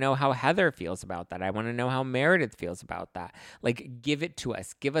 I want to know how Heather feels about that. I want to know how Meredith feels about that. Like, give it to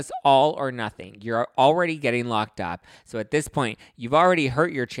us. Give us all or nothing. You're already getting locked up. So at this point, you've already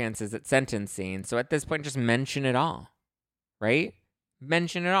hurt your chances at sentencing. So at this point, just mention it all, right?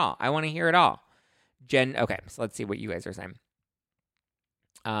 Mention it all. I want to hear it all. Okay, so let's see what you guys are saying.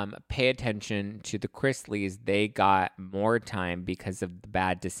 Pay attention to the Chrisleys. They got more time because of the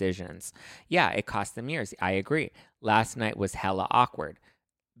bad decisions. Yeah, it cost them years. I agree. Last night was hella awkward.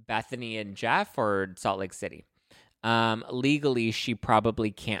 Bethenny and Jeff or Salt Lake City? Legally, she probably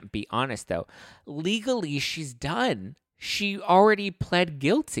can't be honest, though. Legally, she's done. She already pled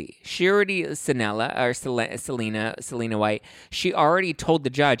guilty. Selena White, she already told the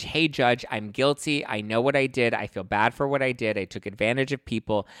judge, hey, judge, I'm guilty. I know what I did. I feel bad for what I did. I took advantage of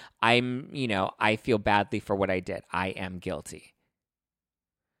people. I feel badly for what I did. I am guilty.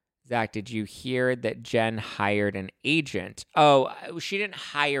 Zach, did you hear that Jen hired an agent? Oh, she didn't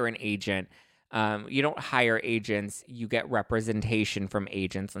hire an agent. You don't hire agents, you get representation from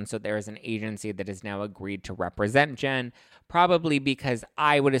agents. And so there is an agency that has now agreed to represent Jen, probably because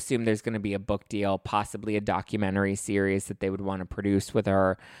I would assume there's going to be a book deal, possibly a documentary series that they would want to produce with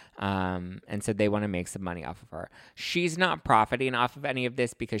her. And so they want to make some money off of her. She's not profiting off of any of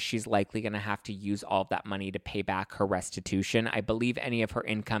this because she's likely going to have to use all of that money to pay back her restitution. I believe any of her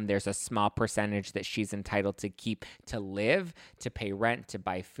income, there's a small percentage that she's entitled to keep to live, to pay rent, to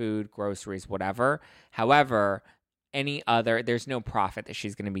buy food, groceries, whatever. However, there's no profit that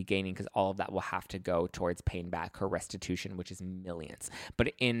she's going to be gaining because all of that will have to go towards paying back her restitution, which is millions.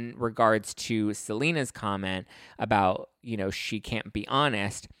 But in regards to Selena's comment about, she can't be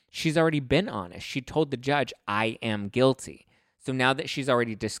honest, she's already been honest. She told the judge, I am guilty. So now that she's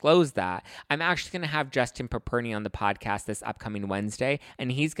already disclosed that, I'm actually going to have Justin Paperny on the podcast this upcoming Wednesday,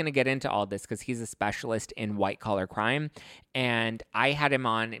 and he's going to get into all this because he's a specialist in white-collar crime. And I had him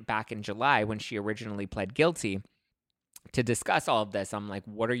on back in July when she originally pled guilty to discuss all of this. I'm like,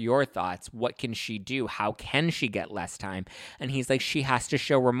 what are your thoughts? What can she do? How can she get less time? And he's like, she has to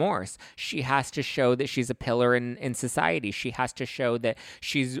show remorse. She has to show that she's a pillar in society. She has to show that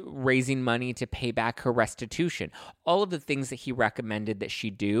she's raising money to pay back her restitution. All of the things that he recommended that she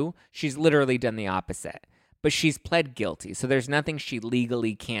do, she's literally done the opposite. But she's pled guilty, so there's nothing she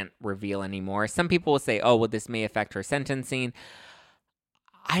legally can't reveal anymore. Some people will say, oh, well, this may affect her sentencing.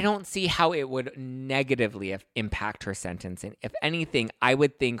 I don't see how it would negatively impact her sentencing. If anything, I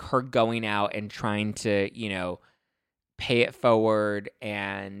would think her going out and trying to, pay it forward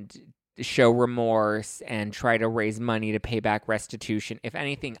and show remorse and try to raise money to pay back restitution. If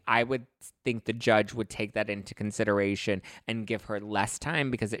anything, I would think the judge would take that into consideration and give her less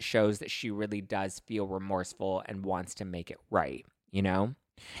time because it shows that she really does feel remorseful and wants to make it right,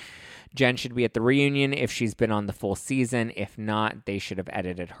 Jen should be at the reunion if she's been on the full season. If not, they should have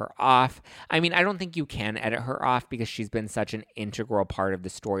edited her off. I mean, I don't think you can edit her off because she's been such an integral part of the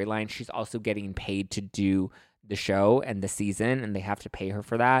storyline. She's also getting paid to do the show and the season, and they have to pay her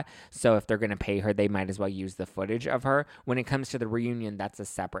for that. So if they're going to pay her, they might as well use the footage of her. When it comes to the reunion, that's a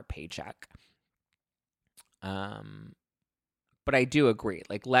separate paycheck. But I do agree.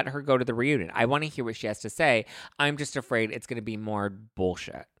 Like, let her go to the reunion. I want to hear what she has to say. I'm just afraid it's going to be more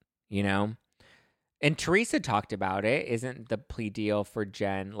bullshit, And Teresa talked about it. Isn't the plea deal for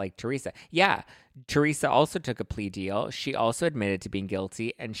Jen like Teresa? Yeah, Teresa also took a plea deal. She also admitted to being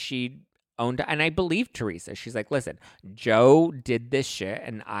guilty, and she owned, and I believe Teresa. She's like, listen, Joe did this shit,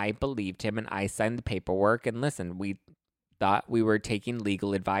 and I believed him, and I signed the paperwork, and listen, we thought we were taking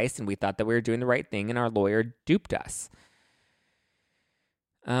legal advice, and we thought that we were doing the right thing, and our lawyer duped us.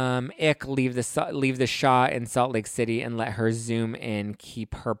 Leave the Shaw in Salt Lake City and let her zoom in,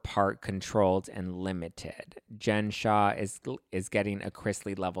 keep her part controlled and limited. Jen Shaw is getting a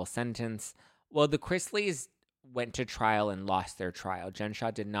Chrisley level sentence. Well, the Chrisleys went to trial and lost their trial. Jen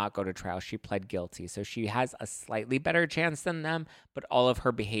Shaw did not go to trial. She pled guilty. So she has a slightly better chance than them, but all of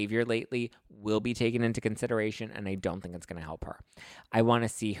her behavior lately will be taken into consideration, and I don't think it's going to help her. I want to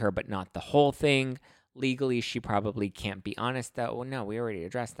see her, but not the whole thing. Legally, she probably can't be honest, though. Well, no, we already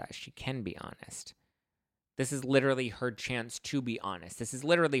addressed that. She can be honest. This is literally her chance to be honest. This is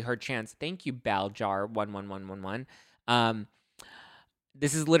literally her chance. Thank you, Baljar11111.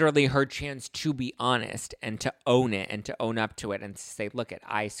 This is literally her chance to be honest and to own it and to own up to it and to say, look,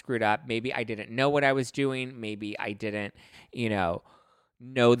 I screwed up. Maybe I didn't know what I was doing. Maybe I didn't,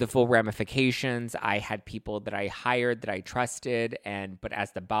 know the full ramifications. I had people that I hired that I trusted, but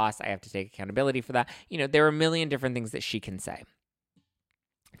as the boss, I have to take accountability for that. There are a million different things that she can say.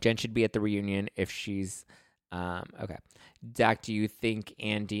 Jen should be at the reunion if she's okay. Zach, do you think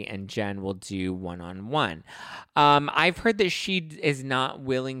Andy and Jen will do one-on-one? I've heard that she is not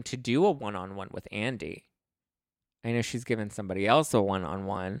willing to do a one-on-one with Andy. I know she's given somebody else a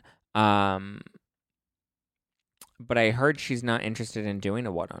one-on-one. But I heard she's not interested in doing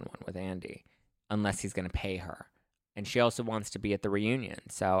a one-on-one with Andy unless he's going to pay her. And she also wants to be at the reunion.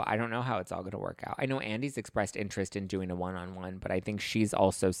 So I don't know how it's all going to work out. I know Andy's expressed interest in doing a one-on-one, but I think she's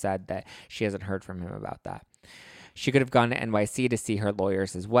also said that she hasn't heard from him about that. She could have gone to NYC to see her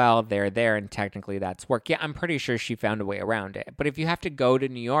lawyers as well. They're there, and technically that's work. Yeah, I'm pretty sure she found a way around it. But if you have to go to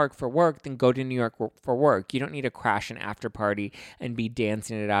New York for work, then go to New York for work. You don't need to crash an after party and be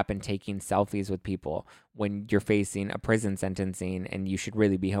dancing it up and taking selfies with people when you're facing a prison sentencing and you should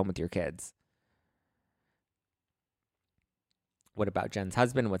really be home with your kids. What about Jen's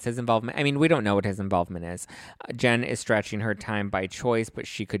husband? What's his involvement? I mean, we don't know what his involvement is. Jen is stretching her time by choice, but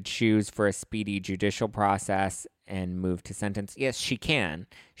she could choose for a speedy judicial process and move to sentence. Yes, she can.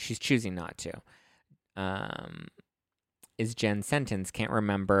 She's choosing not to. Is Jen sentenced? Can't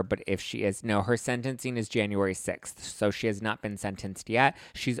remember, but if she is, no, her sentencing is January 6th, so she has not been sentenced yet.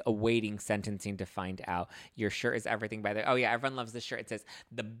 She's awaiting sentencing to find out. Your shirt is everything, by the way. Oh, yeah, everyone loves this shirt. It says,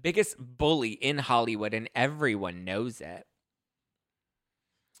 the biggest bully in Hollywood, and everyone knows it.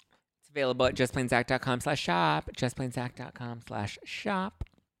 Available at justplainzack.com/shop. Justplainzack.com/shop.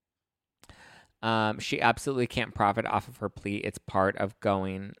 She absolutely can't profit off of her plea. It's part of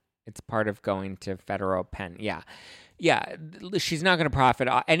going to federal pen. Yeah. She's not going to profit.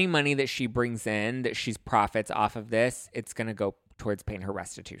 Any money that she brings in, that she profits off of this, it's going to go towards paying her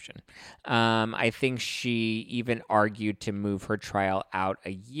restitution. I think she even argued to move her trial out a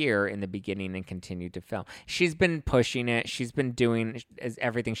year in the beginning and continued to film. She's been pushing it. She's been doing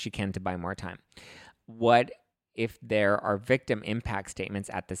everything she can to buy more time. What if there are victim impact statements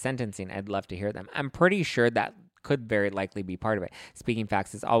at the sentencing? I'd love to hear them. I'm pretty sure that could very likely be part of it. Speaking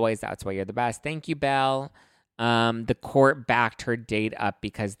facts as always. That's why you're the best. Thank you, Belle. The court backed her date up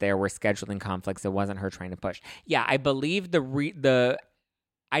because there were scheduling conflicts. It wasn't her trying to push. Yeah, I believe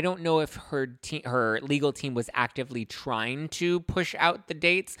I don't know if her legal team was actively trying to push out the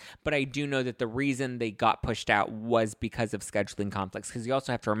dates, but I do know that the reason they got pushed out was because of scheduling conflicts. Because you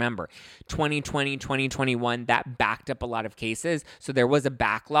also have to remember, 2020, 2021, that backed up a lot of cases. So there was a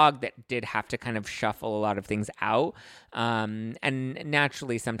backlog that did have to kind of shuffle a lot of things out. And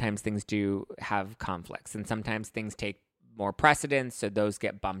naturally, sometimes things do have conflicts, and sometimes things take more precedence, so those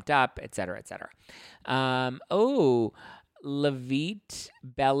get bumped up, et cetera, et cetera.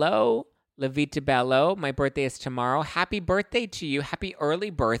 Levita Bello, my birthday is tomorrow. Happy birthday to you. Happy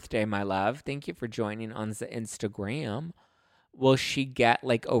early birthday, my love. Thank you for joining on the Instagram. Will she get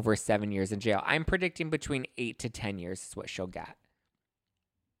like over 7 years in jail? I'm predicting between 8 to 10 years is what she'll get.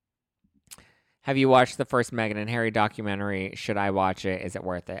 Have you watched the first Meghan and Harry documentary? Should I watch it? Is it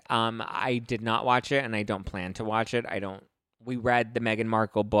worth it? I did not watch it, and I don't plan to watch it. We read the Meghan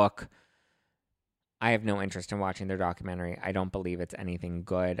Markle book. I have no interest in watching their documentary. I don't believe it's anything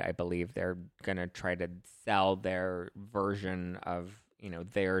good. I believe they're going to try to sell their version of,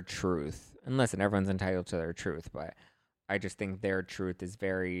 their truth. And listen, everyone's entitled to their truth, but I just think their truth is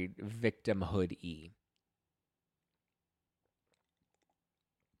very victimhood-y.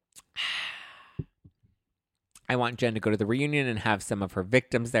 I want Jen to go to the reunion and have some of her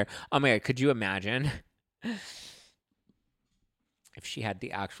victims there. Oh my God, could you imagine if she had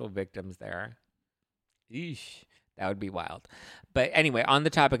the actual victims there? Eesh, that would be wild. But anyway, on the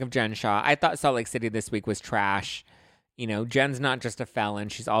topic of Jen Shah, I thought Salt Lake City this week was trash. Jen's not just a felon.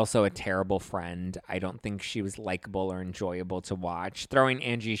 She's also a terrible friend. I don't think she was likable or enjoyable to watch. Throwing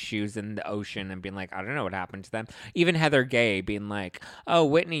Angie's shoes in the ocean and being like, I don't know what happened to them. Even Heather Gay being like, oh,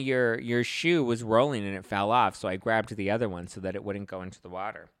 Whitney, your shoe was rolling and it fell off, so I grabbed the other one so that it wouldn't go into the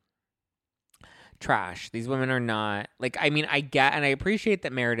water. Trash. These women are not, I get and I appreciate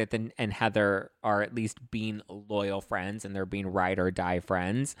that Meredith and Heather are at least being loyal friends and they're being ride or die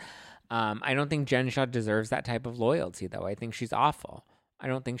friends. I don't think Jen Shah deserves that type of loyalty, though. I think she's awful. I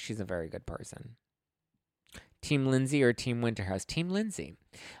don't think she's a very good person. Team Lindsay or Team Winterhouse? Team Lindsay.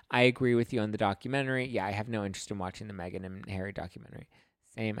 I agree with you on the documentary. Yeah, I have no interest in watching the Meghan and Harry documentary.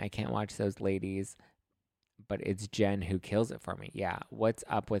 Same, I can't watch those ladies, but it's Jen who kills it for me. Yeah, what's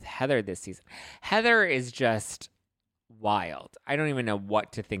up with Heather this season? Heather is just wild. I don't even know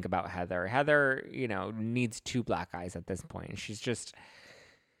what to think about Heather. Heather, needs 2 black eyes at this point. She's just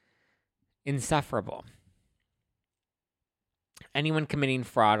insufferable. Anyone committing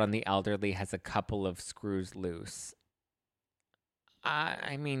fraud on the elderly has a couple of screws loose.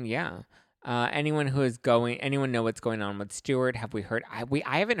 Yeah. Anyone know what's going on with Stuart? Have we heard?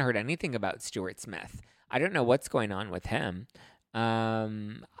 I haven't heard anything about Stuart Smith. I don't know what's going on with him.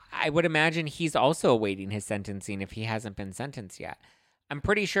 I would imagine he's also awaiting his sentencing if he hasn't been sentenced yet. I'm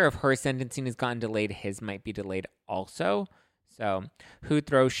pretty sure if her sentencing has gotten delayed, his might be delayed also. So, who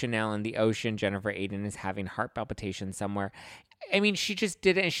throws Chanel in the ocean? Jennifer Aiden is having heart palpitations somewhere. I mean, she just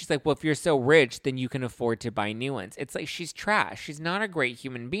did it, and she's like, well, if you're so rich, then you can afford to buy new ones. It's like she's trash. She's not a great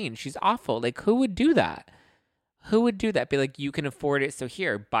human being. She's awful. Like, who would do that? Who would do that? Be like, you can afford it, so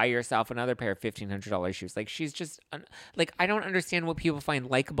here, buy yourself another pair of $1,500 shoes. Like, she's just, I don't understand what people find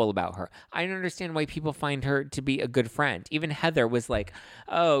likable about her. I don't understand why people find her to be a good friend. Even Heather was like,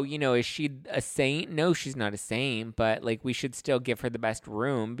 oh, is she a saint? No, she's not a saint, but, we should still give her the best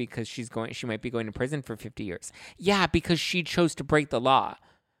room because she might be going to prison for 50 years. Yeah, because she chose to break the law.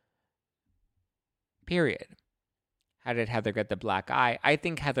 Period. How did Heather get the black eye? I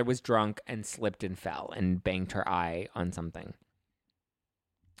think Heather was drunk and slipped and fell and banged her eye on something.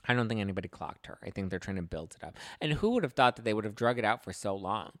 I don't think anybody clocked her. I think they're trying to build it up. And who would have thought that they would have drug it out for so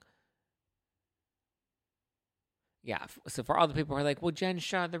long? Yeah, so for all the people who are like, well, Jen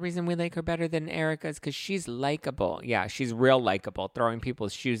Shah, the reason we like her better than Erica is because she's likable. Yeah, she's real likable, throwing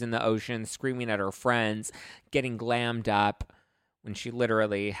people's shoes in the ocean, screaming at her friends, getting glammed up when she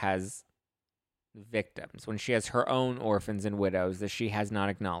literally has victims, when she has her own orphans and widows that she has not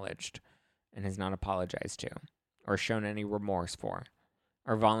acknowledged and has not apologized to or shown any remorse for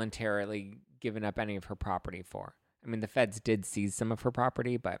or voluntarily given up any of her property for. I mean, the feds did seize some of her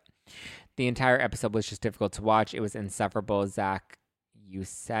property, but the entire episode was just difficult to watch. It was insufferable. Zach, you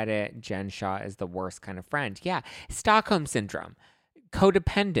said it. Jen Shah is the worst kind of friend. Yeah, Stockholm Syndrome,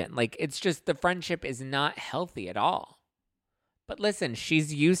 codependent. It's just the friendship is not healthy at all. But listen,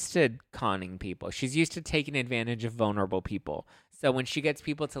 she's used to conning people. She's used to taking advantage of vulnerable people. So when she gets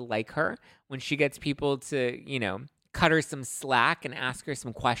people to like her, when she gets people to, cut her some slack and ask her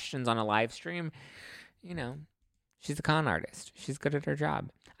some questions on a live stream, she's a con artist. She's good at her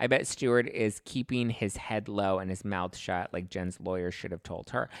job. I bet Stuart is keeping his head low and his mouth shut like Jen's lawyer should have told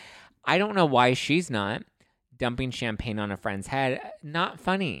her. I don't know why she's not. Dumping champagne on a friend's head, not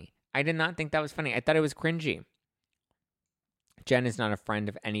funny. I did not think that was funny. I thought it was cringy. Jen is not a friend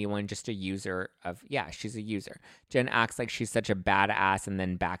of anyone, just a user of, she's a user. Jen acts like she's such a badass and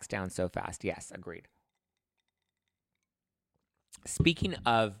then backs down so fast. Yes, agreed. Speaking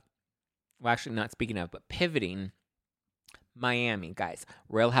of, well, actually not speaking of, but pivoting Miami, guys.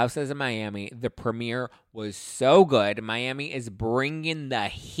 Real Housewives of Miami. The premiere was so good. Miami is bringing the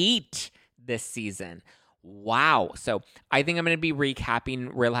heat this season. Wow. So I think I'm going to be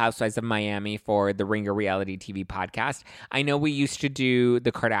recapping Real Housewives of Miami for the Ringer Reality TV podcast. I know we used to do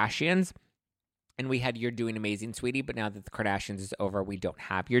the Kardashians. And we had You're Doing Amazing, Sweetie, but now that the Kardashians is over, we don't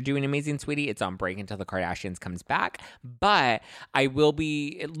have You're Doing Amazing, Sweetie. It's on break until the Kardashians comes back. But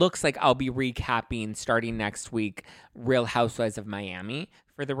it looks like I'll be recapping starting next week Real Housewives of Miami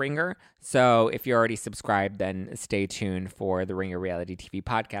for The Ringer. So if you're already subscribed, then stay tuned for the Ringer Reality TV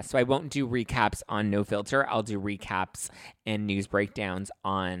podcast. So I won't do recaps on No Filter. I'll do recaps and news breakdowns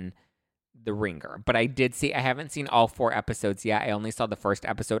on The Ringer. But I haven't seen all 4 episodes yet. I only saw the first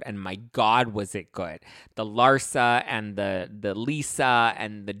episode, and my God, was it good. The Larsa and the Lisa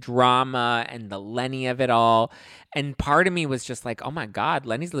and the drama and the Lenny of it all. And part of me was just like, oh my God,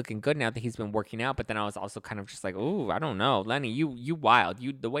 Lenny's looking good now that he's been working out. But then I was also kind of just like, ooh, I don't know. Lenny, you wild.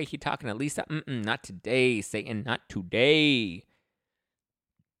 The way he talking to Lisa, not today, Satan, not today.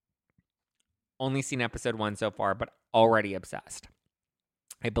 Only seen episode 1 so far, but already obsessed.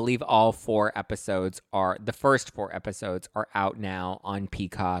 I believe the first 4 episodes are out now on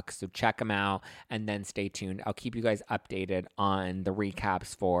Peacock, so check them out and then stay tuned. I'll keep you guys updated on the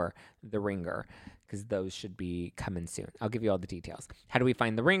recaps for The Ringer because those should be coming soon. I'll give you all the details. How do we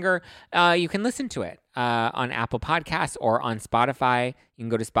find The Ringer? You can listen to it on Apple Podcasts or on Spotify. You can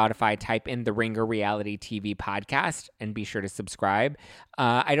go to Spotify, type in The Ringer Reality TV podcast, and be sure to subscribe.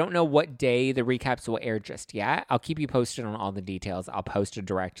 I don't know what day the recaps will air just yet. I'll keep you posted on all the details. I'll post a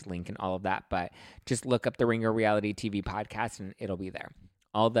direct link and all of that, but just look up The Ringer Reality TV podcast and it'll be there.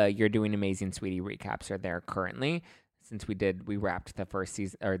 All the You're Doing Amazing, Sweetie recaps are there currently since we wrapped the first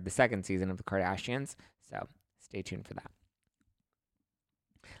season or the second season of the Kardashians. So stay tuned for that.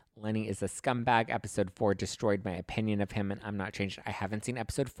 Lenny is a scumbag. Episode 4 destroyed my opinion of him, and I'm not changing. I haven't seen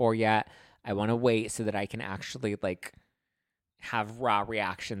episode 4 yet. I want to wait so that I can actually have raw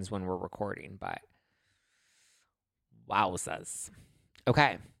reactions when we're recording. But wowzers.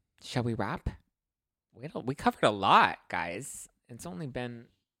 Okay, shall we wrap? We covered a lot, guys. It's only been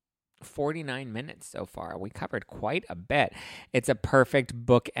 49 minutes so far. We covered quite a bit. It's a perfect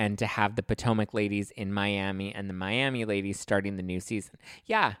bookend to have the Potomac ladies in Miami and the Miami ladies starting the new season.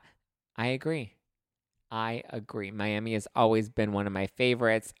 Yeah, I agree. Miami has always been one of my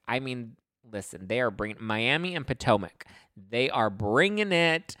favorites. I mean, listen, they are bringing Miami and Potomac. They are bringing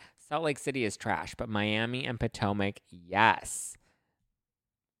it. Salt Lake City is trash, but Miami and Potomac, yes.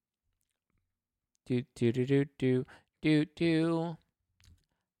 Do.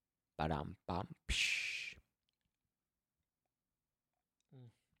 Ba-dum-bum, psh.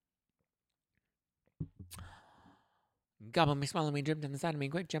 Gobble me, swallow me, drip inside of me.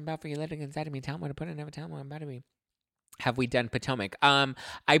 Quick, jump out for you, let it inside of me. Tell me where to put it, never tell me where I'm about to be. Have we done Potomac?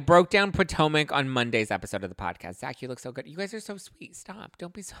 I broke down Potomac on Monday's episode of the podcast. Zach, you look so good. You guys are so sweet. Stop.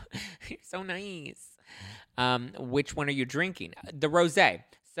 Don't be so... You're so nice. Which one are you drinking? The rosé.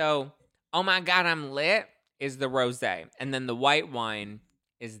 So, oh my God, I'm lit is the rosé. And then the white wine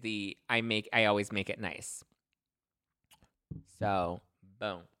is I always make it nice. So,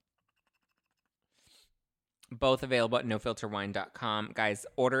 boom. Both available at nofilterwine.com. Guys,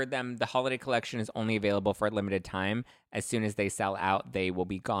 order them. The holiday collection is only available for a limited time. As soon as they sell out, they will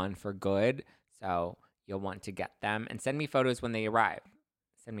be gone for good. So you'll want to get them. And send me photos when they arrive.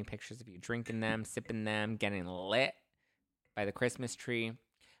 Send me pictures of you drinking them, sipping them, getting lit by the Christmas tree.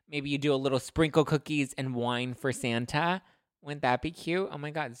 Maybe you do a little sprinkle cookies and wine for Santa. Wouldn't that be cute? Oh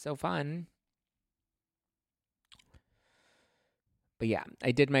my God, it's so fun. But yeah,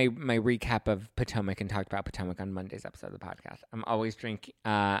 I did my recap of Potomac and talked about Potomac on Monday's episode of the podcast. I'm always drinking.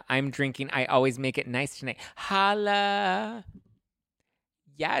 I'm drinking. I always make it nice tonight. Holla.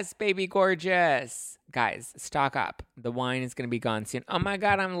 Yes, baby gorgeous. Guys, stock up. The wine is going to be gone soon. Oh my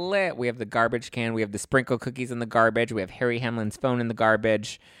God, I'm lit. We have the garbage can. We have the sprinkle cookies in the garbage. We have Harry Hamlin's phone in the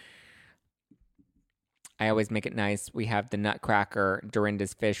garbage. I always make it nice. We have the Nutcracker,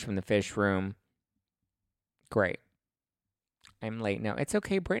 Dorinda's fish from the fish room. Great. I'm late now. It's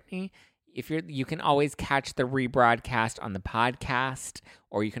okay, Brittany. You can always catch the rebroadcast on the podcast,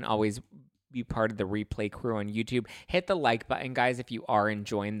 or you can always be part of the replay crew on YouTube. Hit the like button, guys, if you are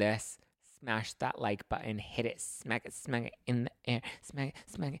enjoying this. Smash that like button. Hit it. Smack it in the air. Smack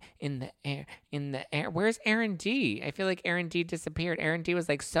it in the air. Where's Aaron D? I feel like Aaron D disappeared. Aaron D was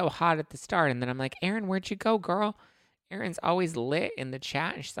so hot at the start, and then I'm like, Aaron, where'd you go, girl? Erin's always lit in the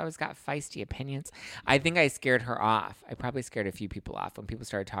chat, and she's always got feisty opinions. I think I scared her off. I probably scared a few people off when people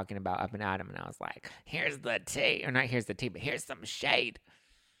started talking about Up and Adam, and I was like, here's the tea. Or not here's the tea, but here's some shade.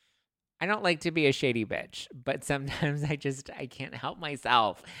 I don't like to be a shady bitch, but sometimes I can't help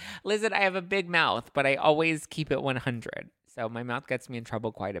myself. Listen, I have a big mouth, but I always keep it 100. So my mouth gets me in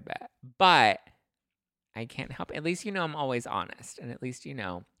trouble quite a bit. But I can't help it. At least I'm always honest. And at least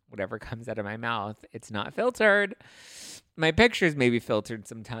whatever comes out of my mouth, it's not filtered. My pictures may be filtered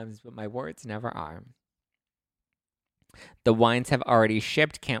sometimes, but my words never are. The wines have already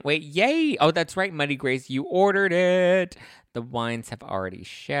shipped. Can't wait. Yay. Oh, that's right. Muddy Grace, you ordered it. The wines have already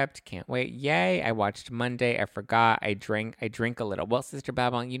shipped. Can't wait. Yay. I watched Monday. I forgot. I drink a little. Well, Sister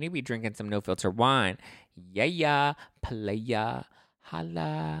Babylon, you need to be drinking some no filter wine. Yeah. Playa.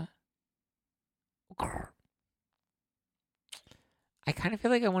 Holla. I kind of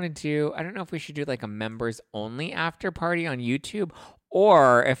feel like I want to do, I don't know if we should do like a members only after party on YouTube,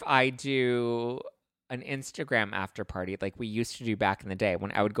 or if I do an Instagram after party like we used to do back in the day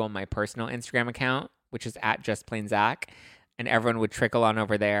when I would go on my personal Instagram account, which is at Just Plain Zach, and everyone would trickle on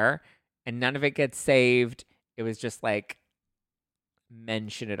over there and none of it gets saved. It was just like,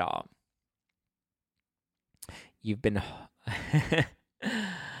 mention it all. You've been,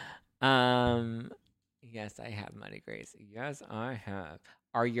 yes, I have, Muddy Grace. Yes, I have.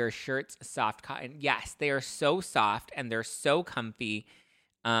 Are your shirts soft cotton? Yes, they are so soft and they're so comfy.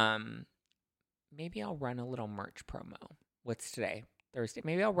 Maybe I'll run a little merch promo. What's today? Thursday.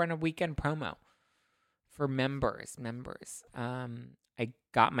 Maybe I'll run a weekend promo for members. I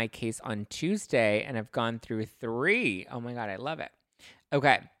got my case on Tuesday and I've gone through 3. Oh my God, I love it.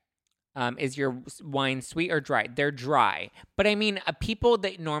 Okay. Is your wine sweet or dry? They're dry. But I mean, people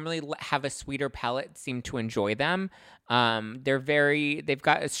that normally have a sweeter palate seem to enjoy them. They've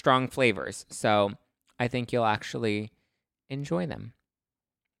got strong flavors. So I think you'll actually enjoy them.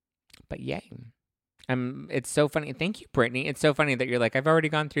 But yay. It's so funny. Thank you, Brittany. It's so funny that you're like, I've already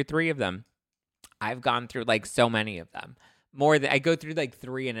gone through 3 of them. I've gone through like so many of them. I go through like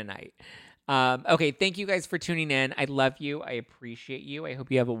 3 in a night. Okay, thank you guys for tuning in. I love you. I appreciate you. I hope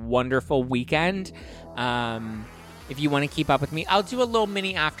you have a wonderful weekend. If you want to keep up with me, I'll do a little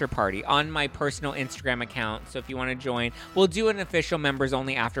mini after party on my personal Instagram account. So if you want to join, we'll do an official members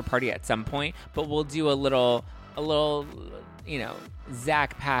only after party at some point, but we'll do a little,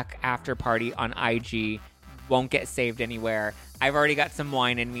 Zach Pack after party on IG. Won't get saved anywhere. I've already got some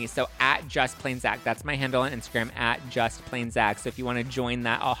wine in me. So at Just Plain Zach, that's my handle on Instagram, at Just Plain Zach. So if you want to join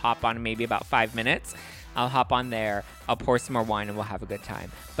that, I'll hop on in maybe about 5 minutes. I'll hop on there. I'll pour some more wine and we'll have a good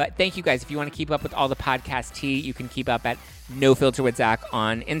time. But thank you guys. If you want to keep up with all the podcast tea, you can keep up at No Filter with Zach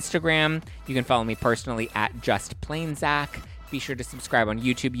on Instagram. You can follow me personally at Just Plain Zach. Be sure to subscribe on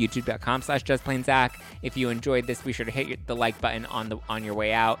YouTube, youtube.com/JustPlainZach. If you enjoyed this, be sure to hit the like button on your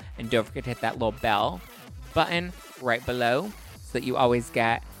way out. And don't forget to hit that little bell button right below so that you always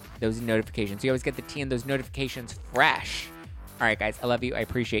get those notifications. You always get the tea and those notifications fresh. All right, guys, I love you. I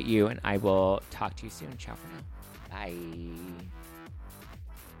appreciate you. And I will talk to you soon. Ciao for now. Bye.